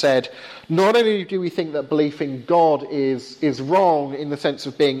atheists who said, not only do we think that belief in God is wrong in the sense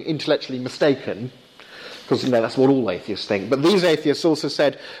of being intellectually mistaken, because that's what all atheists think, but these atheists also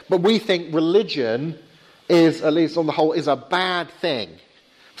said, but we think religion is, at least on the whole, is a bad thing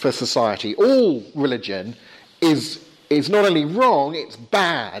for society. All religion is not only wrong, it's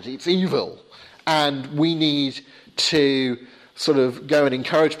bad, it's evil. And we need to sort of go and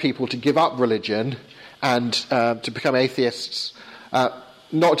encourage people to give up religion and to become atheists,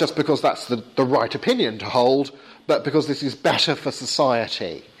 not just because that's the right opinion to hold, but because this is better for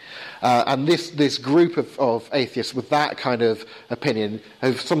society. And this group of atheists with that kind of opinion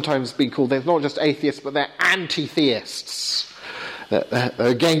have sometimes been called, they're not just atheists, but they're anti-theists. They're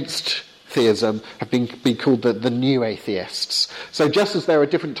against theism, have been called the new atheists. So just as there are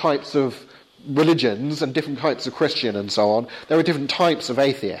different types of religions and different types of Christian and so on, there are different types of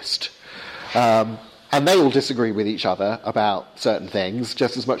atheist. And they all disagree with each other about certain things,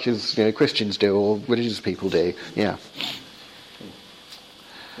 just as much as Christians do or religious people do. Yeah.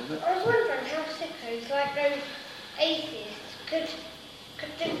 I was wondering how sick those, like those atheists, could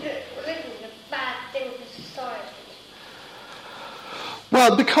think that religion is a bad thing for society.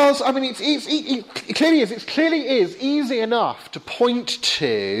 Well, because I mean, it clearly is. It clearly is easy enough to point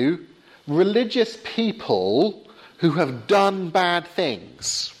to religious people who have done bad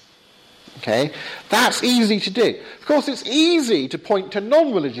things. Okay, that's easy to do. Of course, it's easy to point to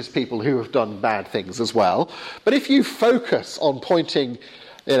non-religious people who have done bad things as well. But if you focus on pointing,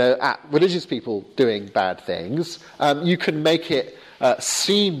 at religious people doing bad things, you can make it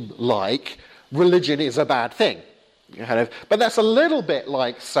seem like religion is a bad thing. But that's a little bit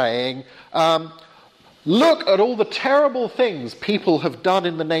like saying, look at all the terrible things people have done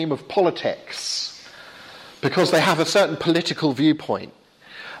in the name of politics because they have a certain political viewpoint.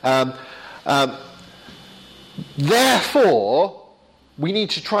 Therefore, we need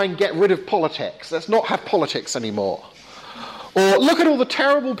to try and get rid of politics. Let's not have politics anymore. Or look at all the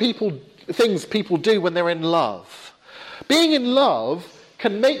terrible things people do when they're in love. Being in love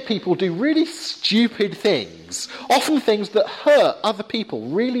can make people do really stupid things, often things that hurt other people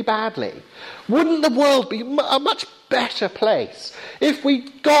really badly. Wouldn't the world be a much better place if we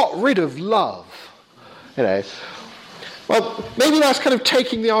got rid of love? Well, maybe that's kind of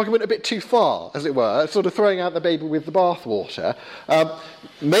taking the argument a bit too far, as it were, sort of throwing out the baby with the bathwater.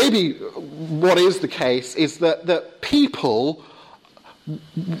 Maybe what is the case is that people,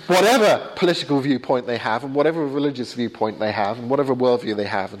 whatever political viewpoint they have and whatever religious viewpoint they have and whatever worldview they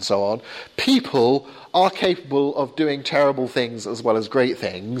have and so on, people are capable of doing terrible things as well as great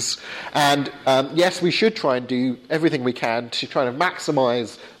things. And yes, we should try and do everything we can to try to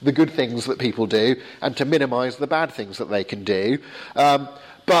maximise the good things that people do and to minimise the bad things that they can do.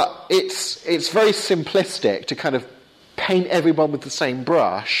 But it's very simplistic to kind of paint everyone with the same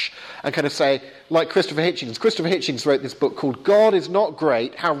brush and kind of say, like Christopher Hitchens. Christopher Hitchens wrote this book called God is Not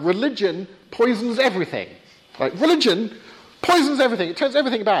Great, How Religion Poisons Everything. Like, religion poisons everything. It turns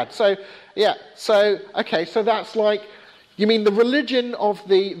everything bad. So that's like, you mean the religion of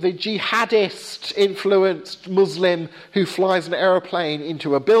the jihadist-influenced Muslim who flies an aeroplane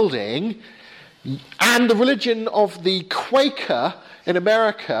into a building, and the religion of the Quaker in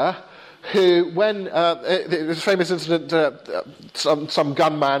America who, when there's a famous incident, some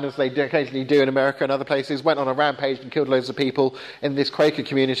gunman, as they occasionally do in America and other places, went on a rampage and killed loads of people in this Quaker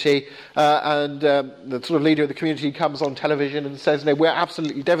community, and the sort of leader of the community comes on television and says, we're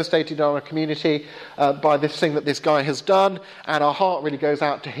absolutely devastated in our community by this thing that this guy has done, and our heart really goes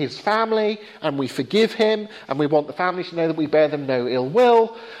out to his family, and we forgive him, and we want the family to know that we bear them no ill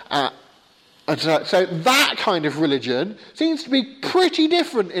will. So that kind of religion seems to be pretty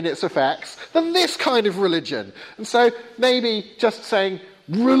different in its effects than this kind of religion. And so maybe just saying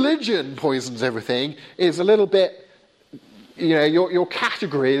religion poisons everything is a little bit, your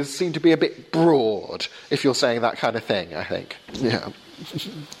categories seem to be a bit broad if you're saying that kind of thing, I think. Yeah.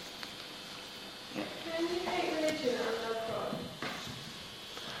 Can you hate religion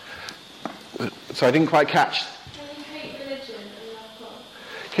and love God? So I didn't quite catch.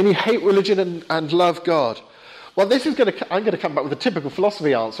 Can you hate religion and love God? Well, I'm going to come back with a typical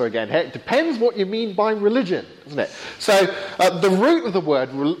philosophy answer again. It depends what you mean by religion, isn't it? So the root of the word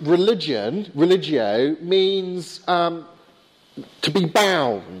religion, religio, means to be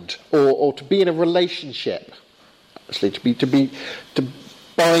bound or to be in a relationship. Actually, to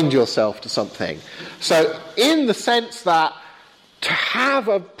bind yourself to something. So in the sense that to have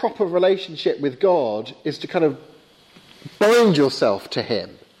a proper relationship with God is to kind of bind yourself to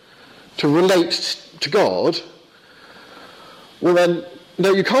him, to relate to God, well then,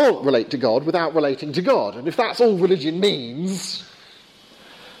 no, you can't relate to God without relating to God. And if that's all religion means,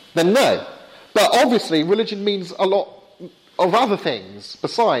 then no. But obviously, religion means a lot of other things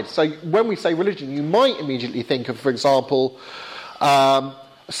besides. So when we say religion, you might immediately think of, for example,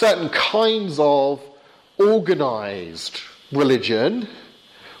 certain kinds of organised religion,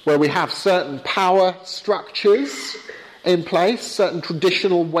 where we have certain power structures in place, certain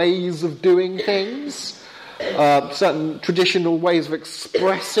traditional ways of doing things, certain traditional ways of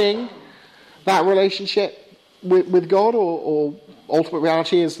expressing that relationship with God, or ultimate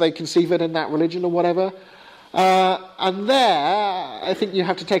reality as they conceive it in that religion or whatever. And there, I think you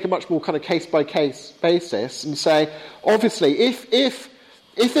have to take a much more kind of case-by-case basis and say, obviously, if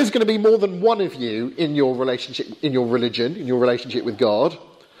there's going to be more than one of you in your relationship, in your religion, in your relationship with God,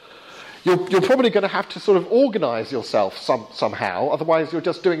 you're probably going to have to sort of organise yourself somehow, otherwise you're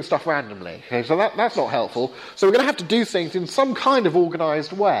just doing stuff randomly. Okay, so that's not helpful. So we're going to have to do things in some kind of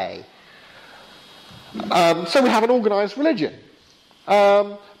organised way. So we have an organised religion.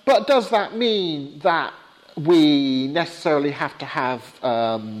 But does that mean that we necessarily have to have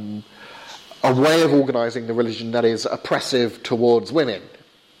a way of organising the religion that is oppressive towards women?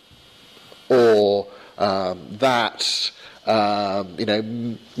 Or that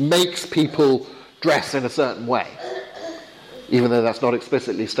makes people dress in a certain way, even though that's not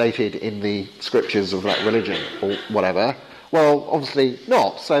explicitly stated in the scriptures of that religion or whatever? Well, obviously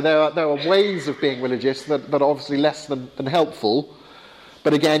not. So there are ways of being religious that are obviously less than helpful.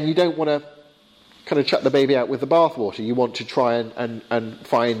 But again, you don't want to kind of chuck the baby out with the bathwater. You want to try and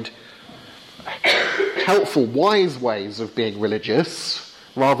find helpful, wise ways of being religious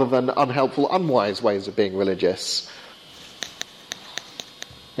rather than unhelpful, unwise ways of being religious.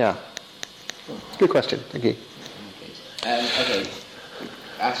 Yeah. Good question. Thank you. Okay.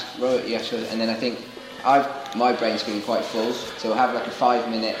 Ask Robert, yeah, sure. And then I think my brain's feeling quite full, so we'll have like a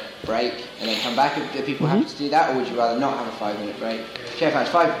 5-minute break and then come back. Are people happy to do that, or would you rather not have a 5-minute break? Show of hands.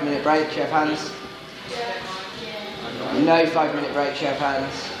 5-minute break. Show of hands. No 5-minute break. Show of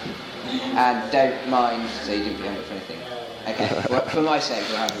hands. And don't mind. So you didn't be for anything. Okay. Well, for my sake,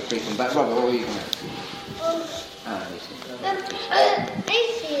 we'll have a brief one. But Robert, what were you going to?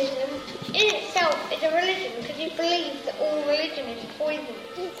 Atheism in itself is a religion because you believe that all religion is poison.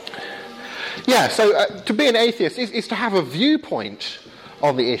 Yeah, so to be an atheist is to have a viewpoint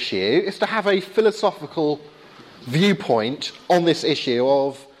on the issue, is to have a philosophical viewpoint on this issue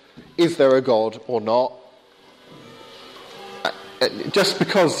of, is there a God or not? Just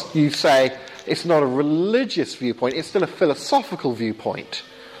because you say it's not a religious viewpoint, it's still a philosophical viewpoint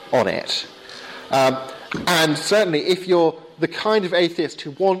on it. And certainly if you're the kind of atheist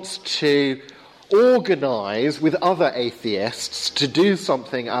who wants to organise with other atheists to do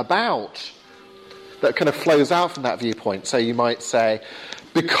something about that kind of flows out from that viewpoint. So you might say,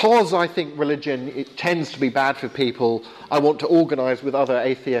 because I think religion it tends to be bad for people, I want to organise with other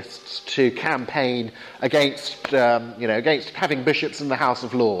atheists to campaign against having bishops in the House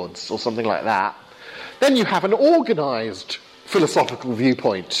of Lords or something like that. Then you have an organised philosophical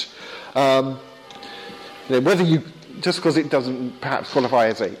viewpoint. Whether you just because it doesn't perhaps qualify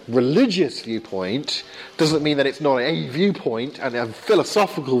as a religious viewpoint doesn't mean that it's not a viewpoint and a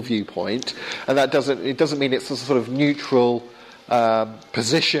philosophical viewpoint, and it doesn't mean it's a sort of neutral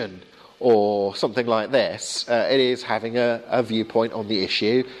position or something like this. It is having a viewpoint on the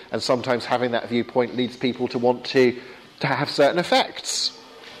issue, and sometimes having that viewpoint leads people to want to have certain effects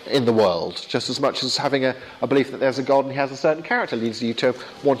in the world, just as much as having a belief that there's a God and he has a certain character leads you to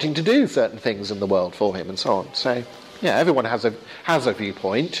wanting to do certain things in the world for him and so on. So yeah, everyone has a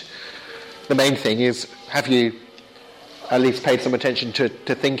viewpoint. The main thing is, have you at least paid some attention to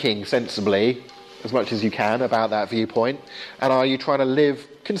thinking sensibly as much as you can about that viewpoint, and are you trying to live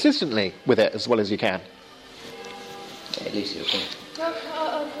consistently with it as well as you can? Yeah, Lucy, okay. What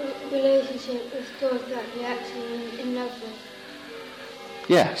part of a relationship with God that you're actually in love with?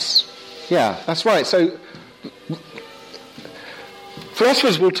 Yes. Yeah, that's right. So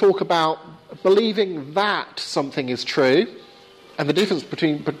philosophers will talk about believing that something is true, and the difference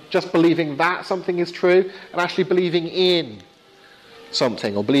between just believing that something is true and actually believing in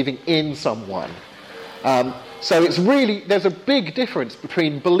something or believing in someone. So it's really, there's a big difference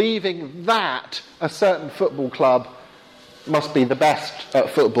between believing that a certain football club must be the best at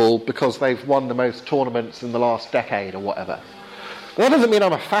football because they've won the most tournaments in the last decade or whatever. But that doesn't mean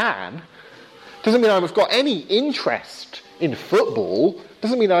I'm a fan. Doesn't mean I've got any interest in football.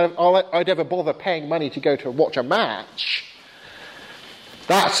 Doesn't mean I'd ever bother paying money to go to watch a match.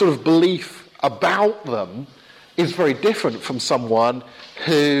 That sort of belief about them is very different from someone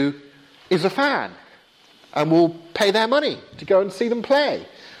who is a fan and will pay their money to go and see them play,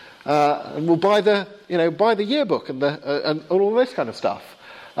 and will buy the yearbook and all this kind of stuff.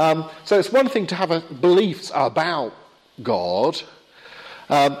 So it's one thing to have beliefs about God,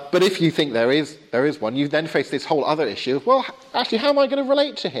 but if you think there is one, you then face this whole other issue of, well, actually, how am I going to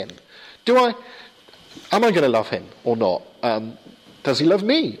relate to him? am I going to love him or not? Does he love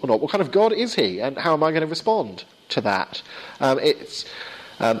me or not? What kind of God is he? And how am I going to respond to that?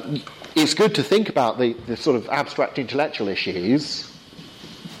 It's good to think about the sort of abstract intellectual issues.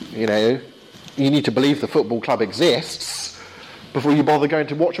 You know, you need to believe the football club exists before you bother going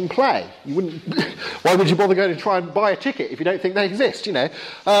to watch them play. You wouldn't. Why would you bother going to try and buy a ticket if you don't think they exist? You know,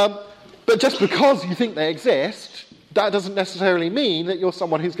 but just because you think they exist, that doesn't necessarily mean that you're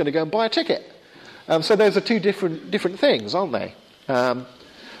someone who's going to go and buy a ticket. So those are two different things, aren't they?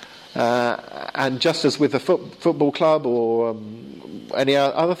 And just as with the football club or any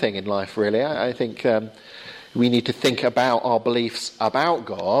other thing in life, really, I think we need to think about our beliefs about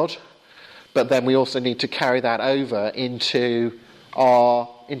God, but then we also need to carry that over into our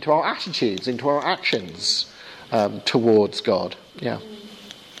attitudes, into our actions towards God. Yeah.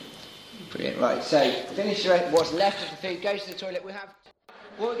 Brilliant. Right. So finish what's left of the food. Go to the toilet.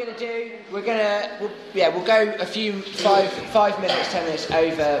 What we're going to do, we'll go a few 5 minutes, 10 minutes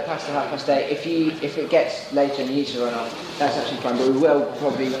over past the 8:30. If it gets later and you need to run off, that's absolutely fine. But we will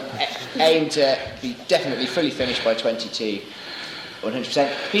probably aim to be definitely fully finished by 22. 100%.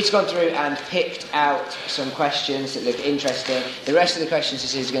 Peter's gone through and picked out some questions that look interesting. The rest of the questions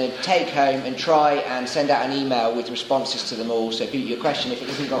he's going to take home and try and send out an email with responses to them all. So your question, if it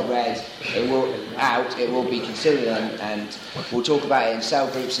hasn't got read, it will be considered, and we'll talk about it in cell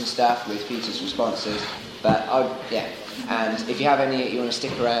groups and stuff with Peter's responses. But and if you have any you want to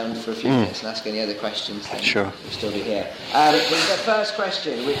stick around for a few minutes and ask any other questions, then sure, we'll still be here. The first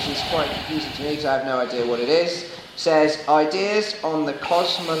question, which is quite confusing to me because I have no idea what it is, says, ideas on the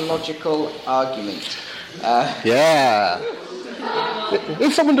cosmological argument. Yeah.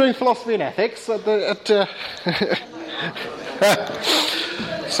 Is someone doing philosophy and ethics so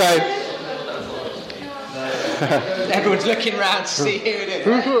everyone's looking around to see who it is.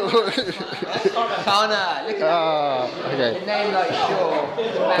 Connor, look at that. Okay. A name like Shaw.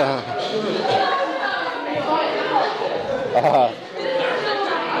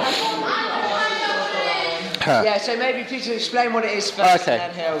 Yeah, so maybe please explain what it is first, okay.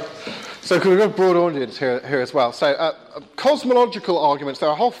 And then he'll... So we've got a broad audience here as well. So cosmological arguments, there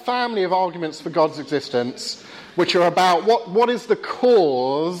are a whole family of arguments for God's existence, which are about what is the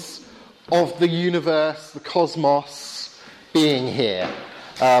cause of the universe, the cosmos, being here.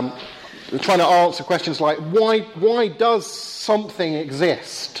 We're trying to answer questions like, why does something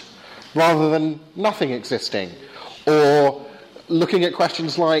exist rather than nothing existing? Or looking at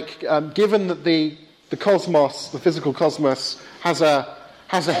questions like, given that the cosmos, the physical cosmos, has a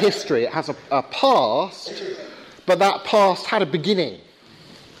history, it has a past, but that past had a beginning.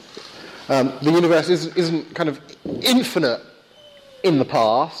 The universe isn't kind of infinite in the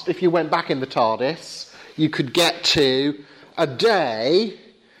past. If you went back in the TARDIS, you could get to a day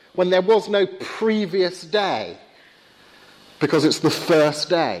when there was no previous day, because it's the first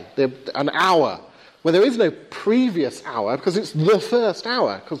day, an hour, when there is no previous hour, because it's the first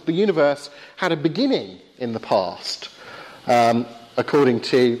hour, because the universe had a beginning in the past, according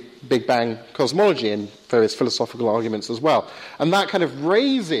to Big Bang cosmology and various philosophical arguments as well. And that kind of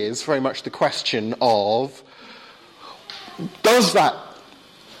raises very much the question of, does that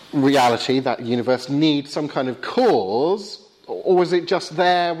reality, that universe, need some kind of cause, or is it just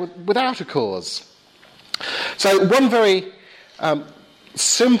there without a cause? So one very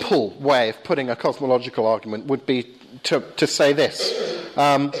simple way of putting a cosmological argument would be to say this.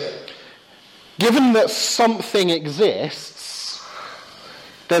 Given that something exists,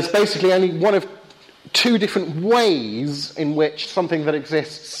 there's basically only one of two different ways in which something that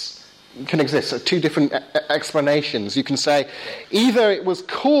exists can exist. So two different explanations. You can say either it was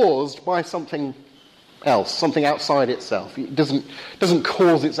caused by something else, something outside itself. It doesn't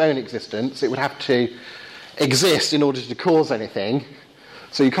cause its own existence. It would have to exist in order to cause anything.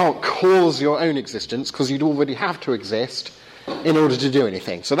 So you can't cause your own existence because you'd already have to exist in order to do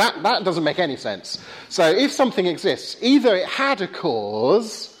anything. So that doesn't make any sense. So if something exists, either it had a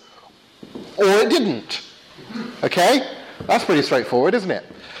cause or it didn't. Okay? That's pretty straightforward, isn't it?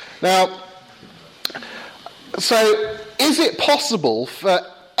 Now, so is it possible for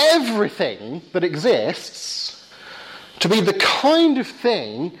everything that exists to be the kind of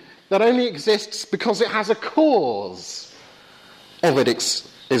thing that only exists because it has a cause of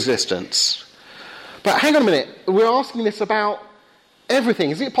its existence? But hang on a minute, we're asking this about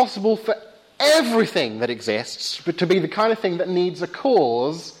everything. Is it possible for everything that exists to be the kind of thing that needs a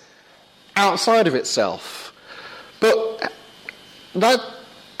cause outside of itself? But that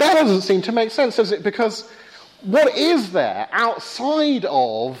doesn't seem to make sense, does it? Because what is there outside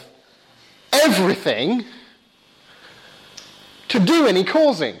of everything to do any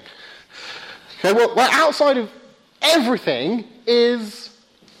causing? Okay, well, outside of everything is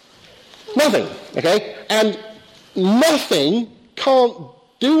nothing. Okay, and nothing can't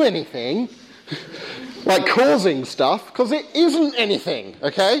do anything like causing stuff because it isn't anything.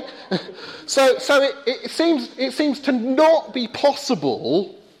 Okay, so it seems to not be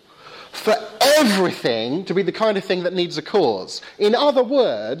possible for everything to be the kind of thing that needs a cause. In other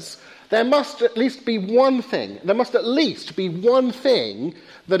words, there must at least be one thing. There must at least be one thing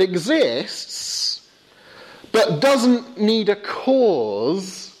that exists but doesn't need a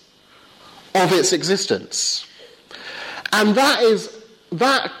cause of its existence. And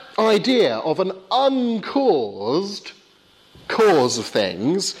that idea of an uncaused cause of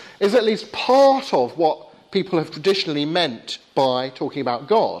things is at least part of what people have traditionally meant by talking about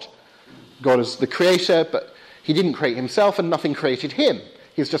God. God is the creator, but he didn't create himself and nothing created him.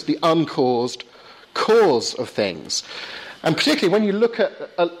 He's just the uncaused cause of things. And particularly when you look at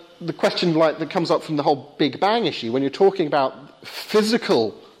the question that comes up from the whole Big Bang issue, when you're talking about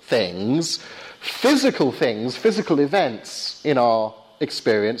physical events in our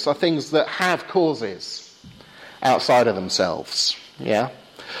experience are things that have causes outside of themselves. Yeah?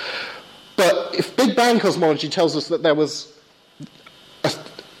 But if Big Bang cosmology tells us that there was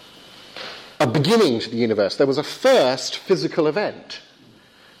a beginning to the universe, there was a first physical event,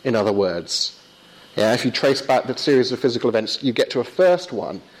 in other words. Yeah, if you trace back the series of physical events, you get to a first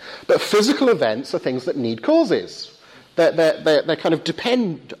one. But physical events are things that need causes. They kind of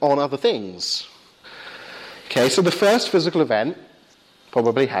depend on other things. Okay, so the first physical event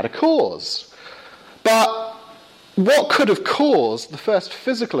probably had a cause. But what could have caused the first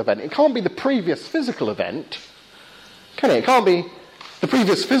physical event? It can't be the previous physical event, can it? It can't be the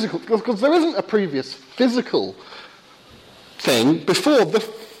previous physical, because there isn't a previous physical thing before the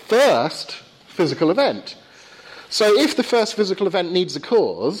first physical event. So if the first physical event needs a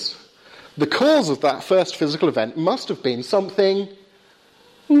cause, the cause of that first physical event must have been something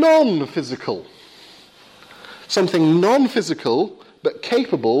non-physical. Something non-physical, but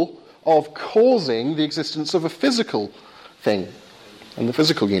capable of causing the existence of a physical thing in the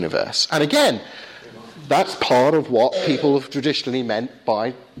physical universe. And again, that's part of what people have traditionally meant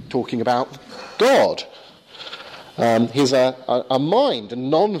by talking about God. He's a mind, a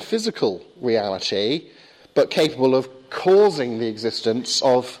non-physical reality, but capable of causing the existence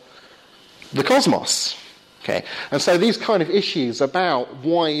of the cosmos. Okay, and so these kind of issues about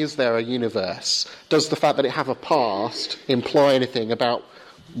why is there a universe, does the fact that it have a past imply anything about,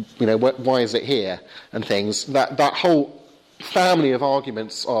 why is it here, and things, that whole family of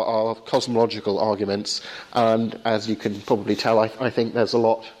arguments are cosmological arguments, and as you can probably tell, I think there's a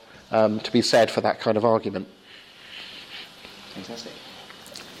lot to be said for that kind of argument. Fantastic.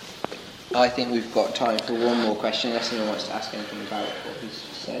 I think we've got time for one more question, unless anyone wants to ask anything about what he's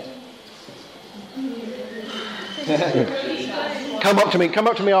said. Come up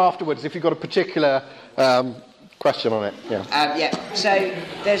to me afterwards if you've got a particular question on it. So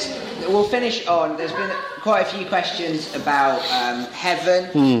we'll finish on. There's been quite a few questions about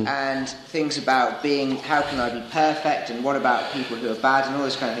heaven and things about being, how can I be perfect, and what about people who are bad, and all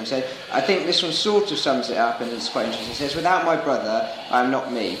this kind of thing. So I think this one sort of sums it up, and it's quite interesting. It says, without my brother, I'm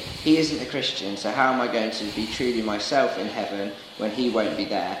not me. He isn't a Christian, so how am I going to be truly myself in heaven when he won't be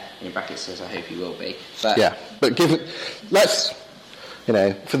there? And in brackets says, I hope he will be. But let's,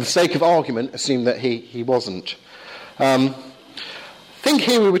 for the sake of argument, assume that he wasn't. I think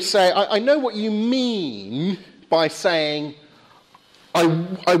here we would say, I know what you mean by saying,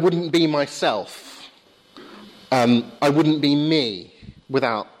 I wouldn't be myself. I wouldn't be me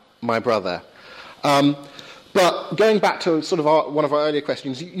without my brother. But going back to sort of one of our earlier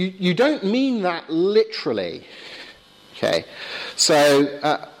questions, you don't mean that literally. Okay,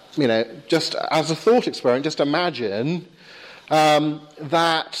 so, just as a thought experiment, just imagine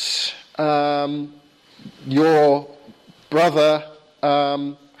that your brother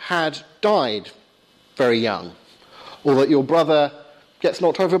had died very young, or that your brother gets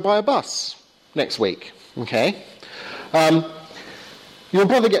knocked over by a bus next week. Okay, your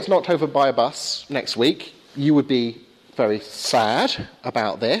brother gets knocked over by a bus next week. You would be very sad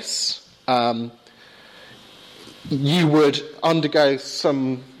about this. You would undergo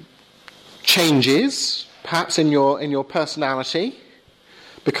some changes, perhaps in your personality,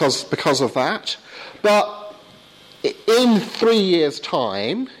 because of that. But in 3 years'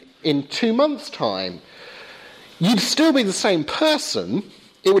 time, in 2 months' time, you'd still be the same person.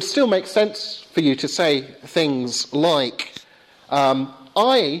 It would still make sense for you to say things like,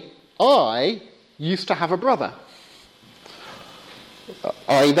 I used to have a brother.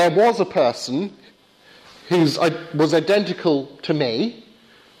 There was a person who was identical to me,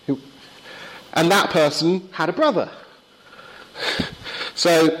 and that person had a brother.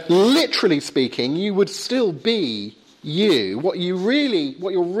 So, literally speaking, you would still be you. What you're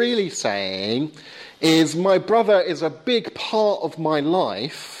really saying is, my brother is a big part of my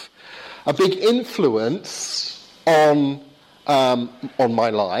life, a big influence on my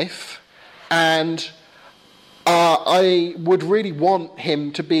life, and I would really want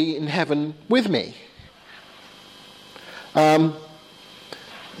him to be in heaven with me.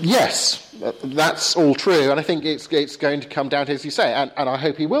 Yes, that's all true, and I think it's going to come down to, as you say, and I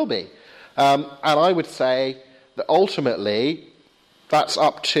hope he will be. And I would say that ultimately, that's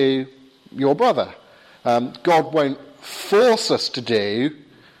up to your brother. God won't force us to do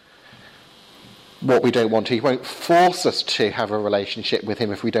what we don't want to. He won't force us to have a relationship with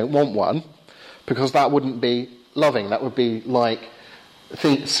him if we don't want one, because that wouldn't be loving. That would be like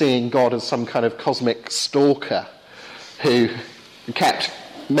seeing God as some kind of cosmic stalker who kept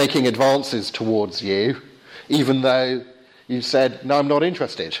making advances towards you, even though you said, no, I'm not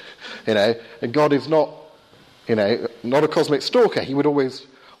interested. And God is not a cosmic stalker. He would always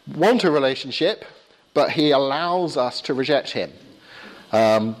want a relationship, but he allows us to reject him.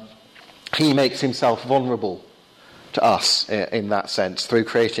 He makes himself vulnerable to us in that sense, through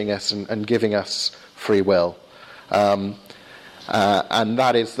creating us and giving us free will. And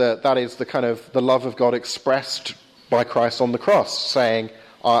that is the kind of the love of God expressed by Christ on the cross, saying,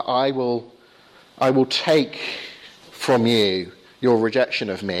 I will take from you your rejection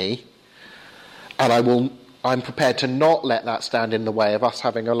of me, and I'm prepared to not let that stand in the way of us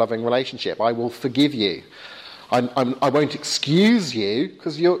having a loving relationship. I will forgive you. I won't excuse you,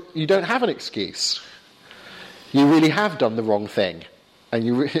 because you don't have an excuse. You really have done the wrong thing,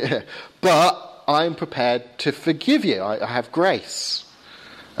 but I'm prepared to forgive you. I have grace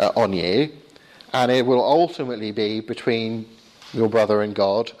on you, and it will ultimately be between your brother and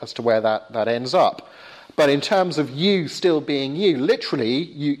God as to where that ends up. But in terms of you still being you, literally,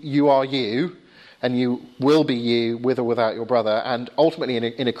 you are you, and you will be you with or without your brother. And ultimately,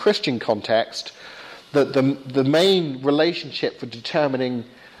 in a Christian context, the main relationship for determining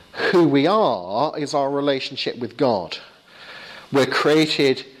who we are is our relationship with God. We're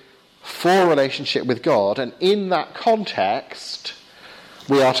created for relationship with God, and in that context,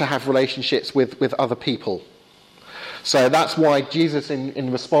 we are to have relationships with other people. So that's why Jesus,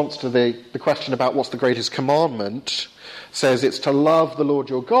 in response to the question about what's the greatest commandment, says it's to love the Lord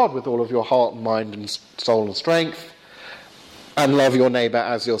your God with all of your heart and mind and soul and strength, and love your neighbour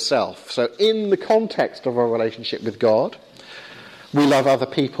as yourself. So in the context of our relationship with God, we love other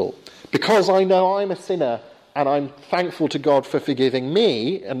people. Because I know I'm a sinner, and I'm thankful to God for forgiving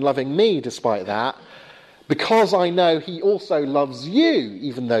me and loving me despite that, because I know he also loves you,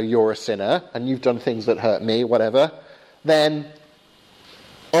 even though you're a sinner and you've done things that hurt me, whatever, then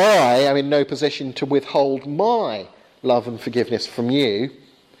I am in no position to withhold my love and forgiveness from you,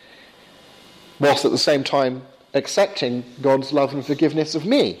 whilst at the same time accepting God's love and forgiveness of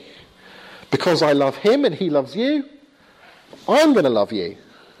me. Because I love him and he loves you, I'm going to love you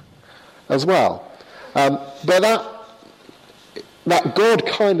as well. But that God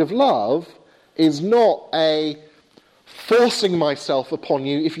kind of love is not a forcing myself upon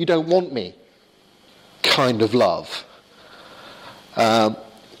you if you don't want me kind of love.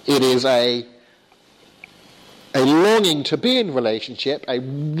 It is a longing to be in relationship, a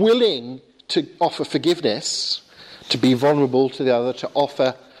willing to offer forgiveness, to be vulnerable to the other, to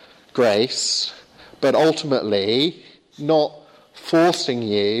offer grace, but ultimately not forcing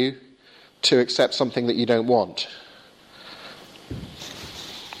you to accept something that you don't want.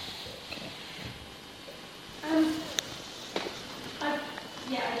 I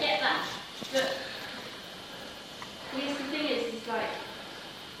get that, but I guess the thing is like,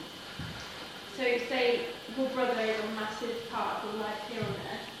 so say your brother is a massive part of your life here on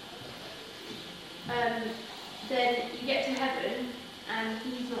earth, then you get to heaven and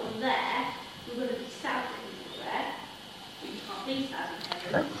he's not there, you're going to be sad that he's not there, but you can't be sad in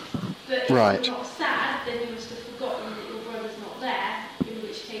heaven. But if you're not sad, then you must have forgotten that your brother's not there, in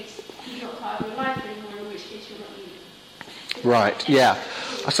which case he's not part of your life anymore, in which case you're not you. Right, yeah.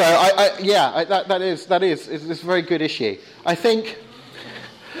 So, that is it's a very good issue. I think,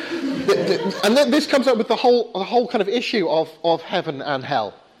 and then this comes up with the whole kind of issue of heaven and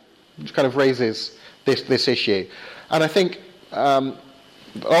hell, which kind of raises this issue. And I think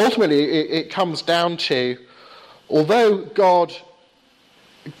ultimately it comes down to, although God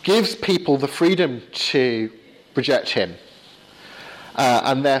gives people the freedom to reject him,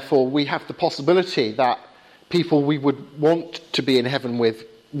 and therefore we have the possibility that people we would want to be in heaven with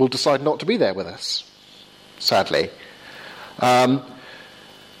will decide not to be there with us, sadly.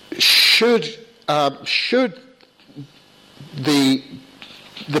 should the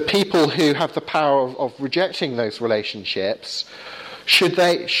people who have the power of rejecting those relationships, should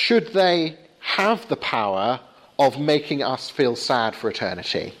they have the power of making us feel sad for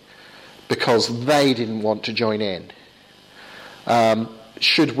eternity because they didn't want to join in?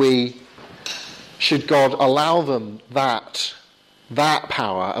 Should God allow them that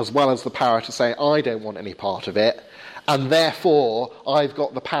power as well as the power to say, I don't want any part of it, and therefore I've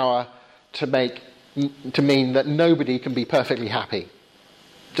got the power to mean that nobody can be perfectly happy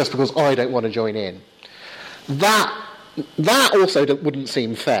just because I don't want to join in? That also wouldn't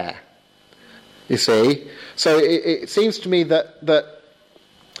seem fair, you see. So it seems to me that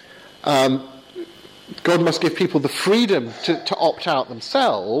God must give people the freedom to opt out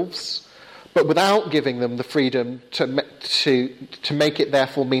themselves, but without giving them the freedom to make it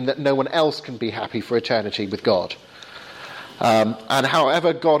therefore mean that no one else can be happy for eternity with God. And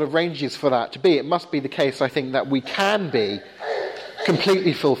however God arranges for that to be, it must be the case, I think, that we can be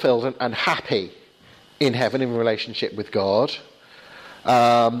completely fulfilled and happy in heaven in relationship with God,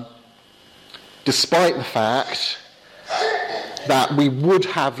 despite the fact that we would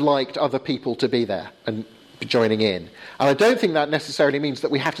have liked other people to be there and joining in. And I don't think that necessarily means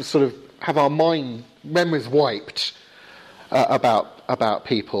that we have to sort of have our memories wiped about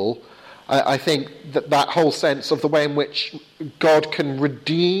people. I think that whole sense of the way in which God can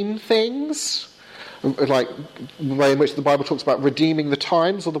redeem things, like the way in which the Bible talks about redeeming the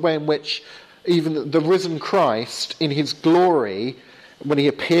times, or the way in which even the risen Christ in his glory, when he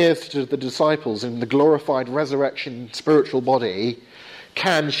appears to the disciples in the glorified resurrection spiritual body,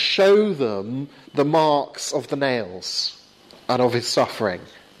 can show them the marks of the nails and of his suffering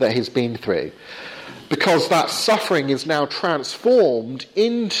that he's been through. Because that suffering is now transformed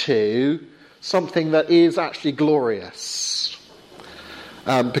into something that is actually glorious.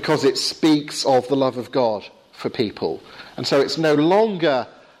 Because it speaks of the love of God for people. And so it's no longer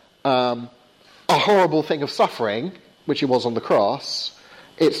a horrible thing of suffering, which it was on the cross.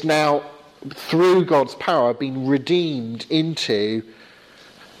 It's now, through God's power, been redeemed into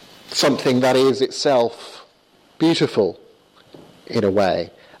something that is itself beautiful, in a way.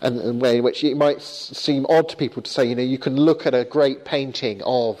 And in a way in which it might seem odd to people to say, you can look at a great painting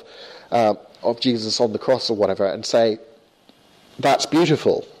of Jesus on the cross or whatever and say, that's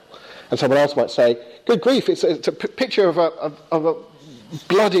beautiful. And someone else might say, good grief, it's a picture of a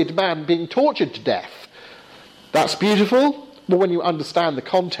blooded man being tortured to death. That's beautiful. Well, when you understand the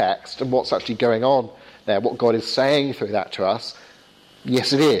context and what's actually going on there, what God is saying through that to us,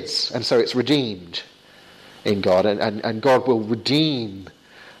 yes, it is. And so it's redeemed in God, and God will redeem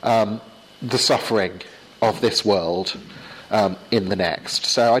the suffering of this world in the next.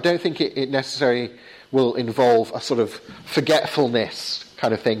 So I don't think it necessarily will involve a sort of forgetfulness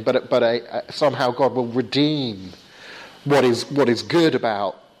kind of thing, but somehow God will redeem what is good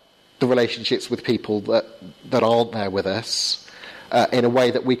about the relationships with people that aren't there with us, in a way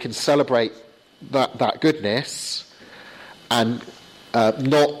that we can celebrate that goodness and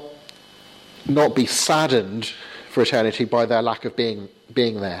not be saddened for eternity by their lack of being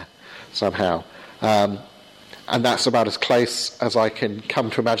there somehow. And that's about as close as I can come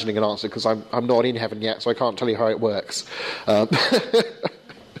to imagining an answer, because I'm not in heaven yet, so I can't tell you how it works.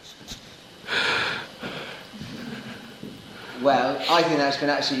 Well, I think that's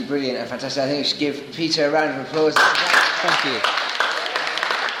been absolutely brilliant and fantastic. I think we should give Peter a round of applause. Thank you.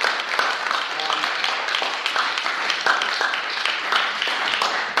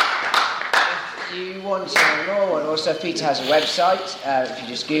 If you want to know more and also Peter has a website, if you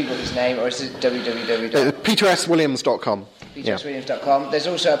just Google his name, or is it peterswilliams.com. peterswilliams.com. There's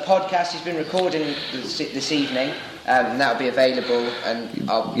also a podcast he's been recording this evening, and that'll be available. And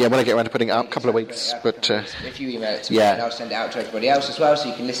when I get around to putting it up, a couple of weeks. But if you email it to me, and I'll send it out to everybody else as well, so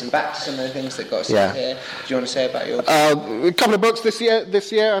you can listen back to some of the things that got said here. Do you want to say about yours? A couple of books this year.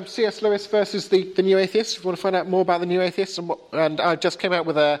 C.S. Lewis versus the New Atheist. If you want to find out more about the New Atheists, and I just came out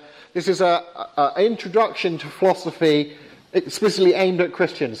with this is an introduction to philosophy, explicitly aimed at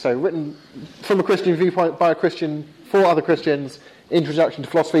Christians. So written from a Christian viewpoint by a Christian for other Christians. Introduction to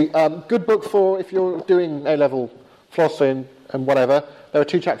philosophy. Good book for if you're doing A-level philosophy and whatever. There are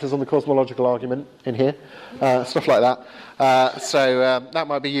 2 chapters on the cosmological argument in here, stuff like that. So that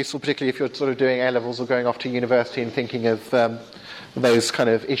might be useful, particularly if you're sort of doing A-levels or going off to university and thinking of those kind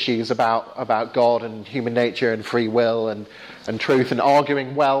of issues about God and human nature and free will and truth and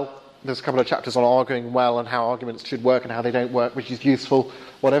arguing well. There's a couple of chapters on arguing well and how arguments should work and how they don't work, which is useful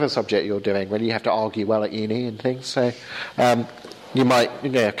whatever subject you're doing. Really, you have to argue well at uni and things. So you might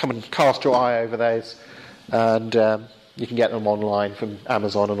come and cast your eye over those and You can get them online from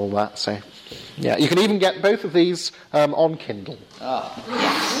Amazon and all that. So, yeah, you can even get both of these on Kindle. Oh,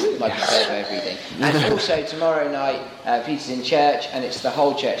 yes, my favourite reading. And also tomorrow night, Peter's in church, and it's the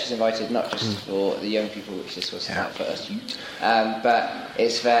whole church is invited, not just for the young people, which this was tonight first, but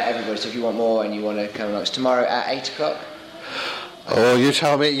it's for everybody. So if you want more and you want to come along, it's tomorrow at 8 o'clock. Oh, you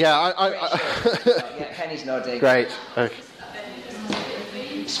tell me. Yeah, Yeah, Penny's nodding. Great. Okay.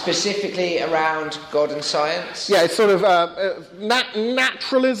 Specifically around God and science? Yeah, it's sort of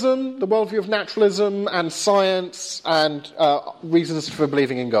naturalism, the worldview of naturalism and science and reasons for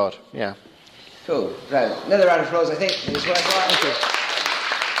believing in God. Yeah. Cool. So, another round of applause, I think. It's worthwhile. Thank you.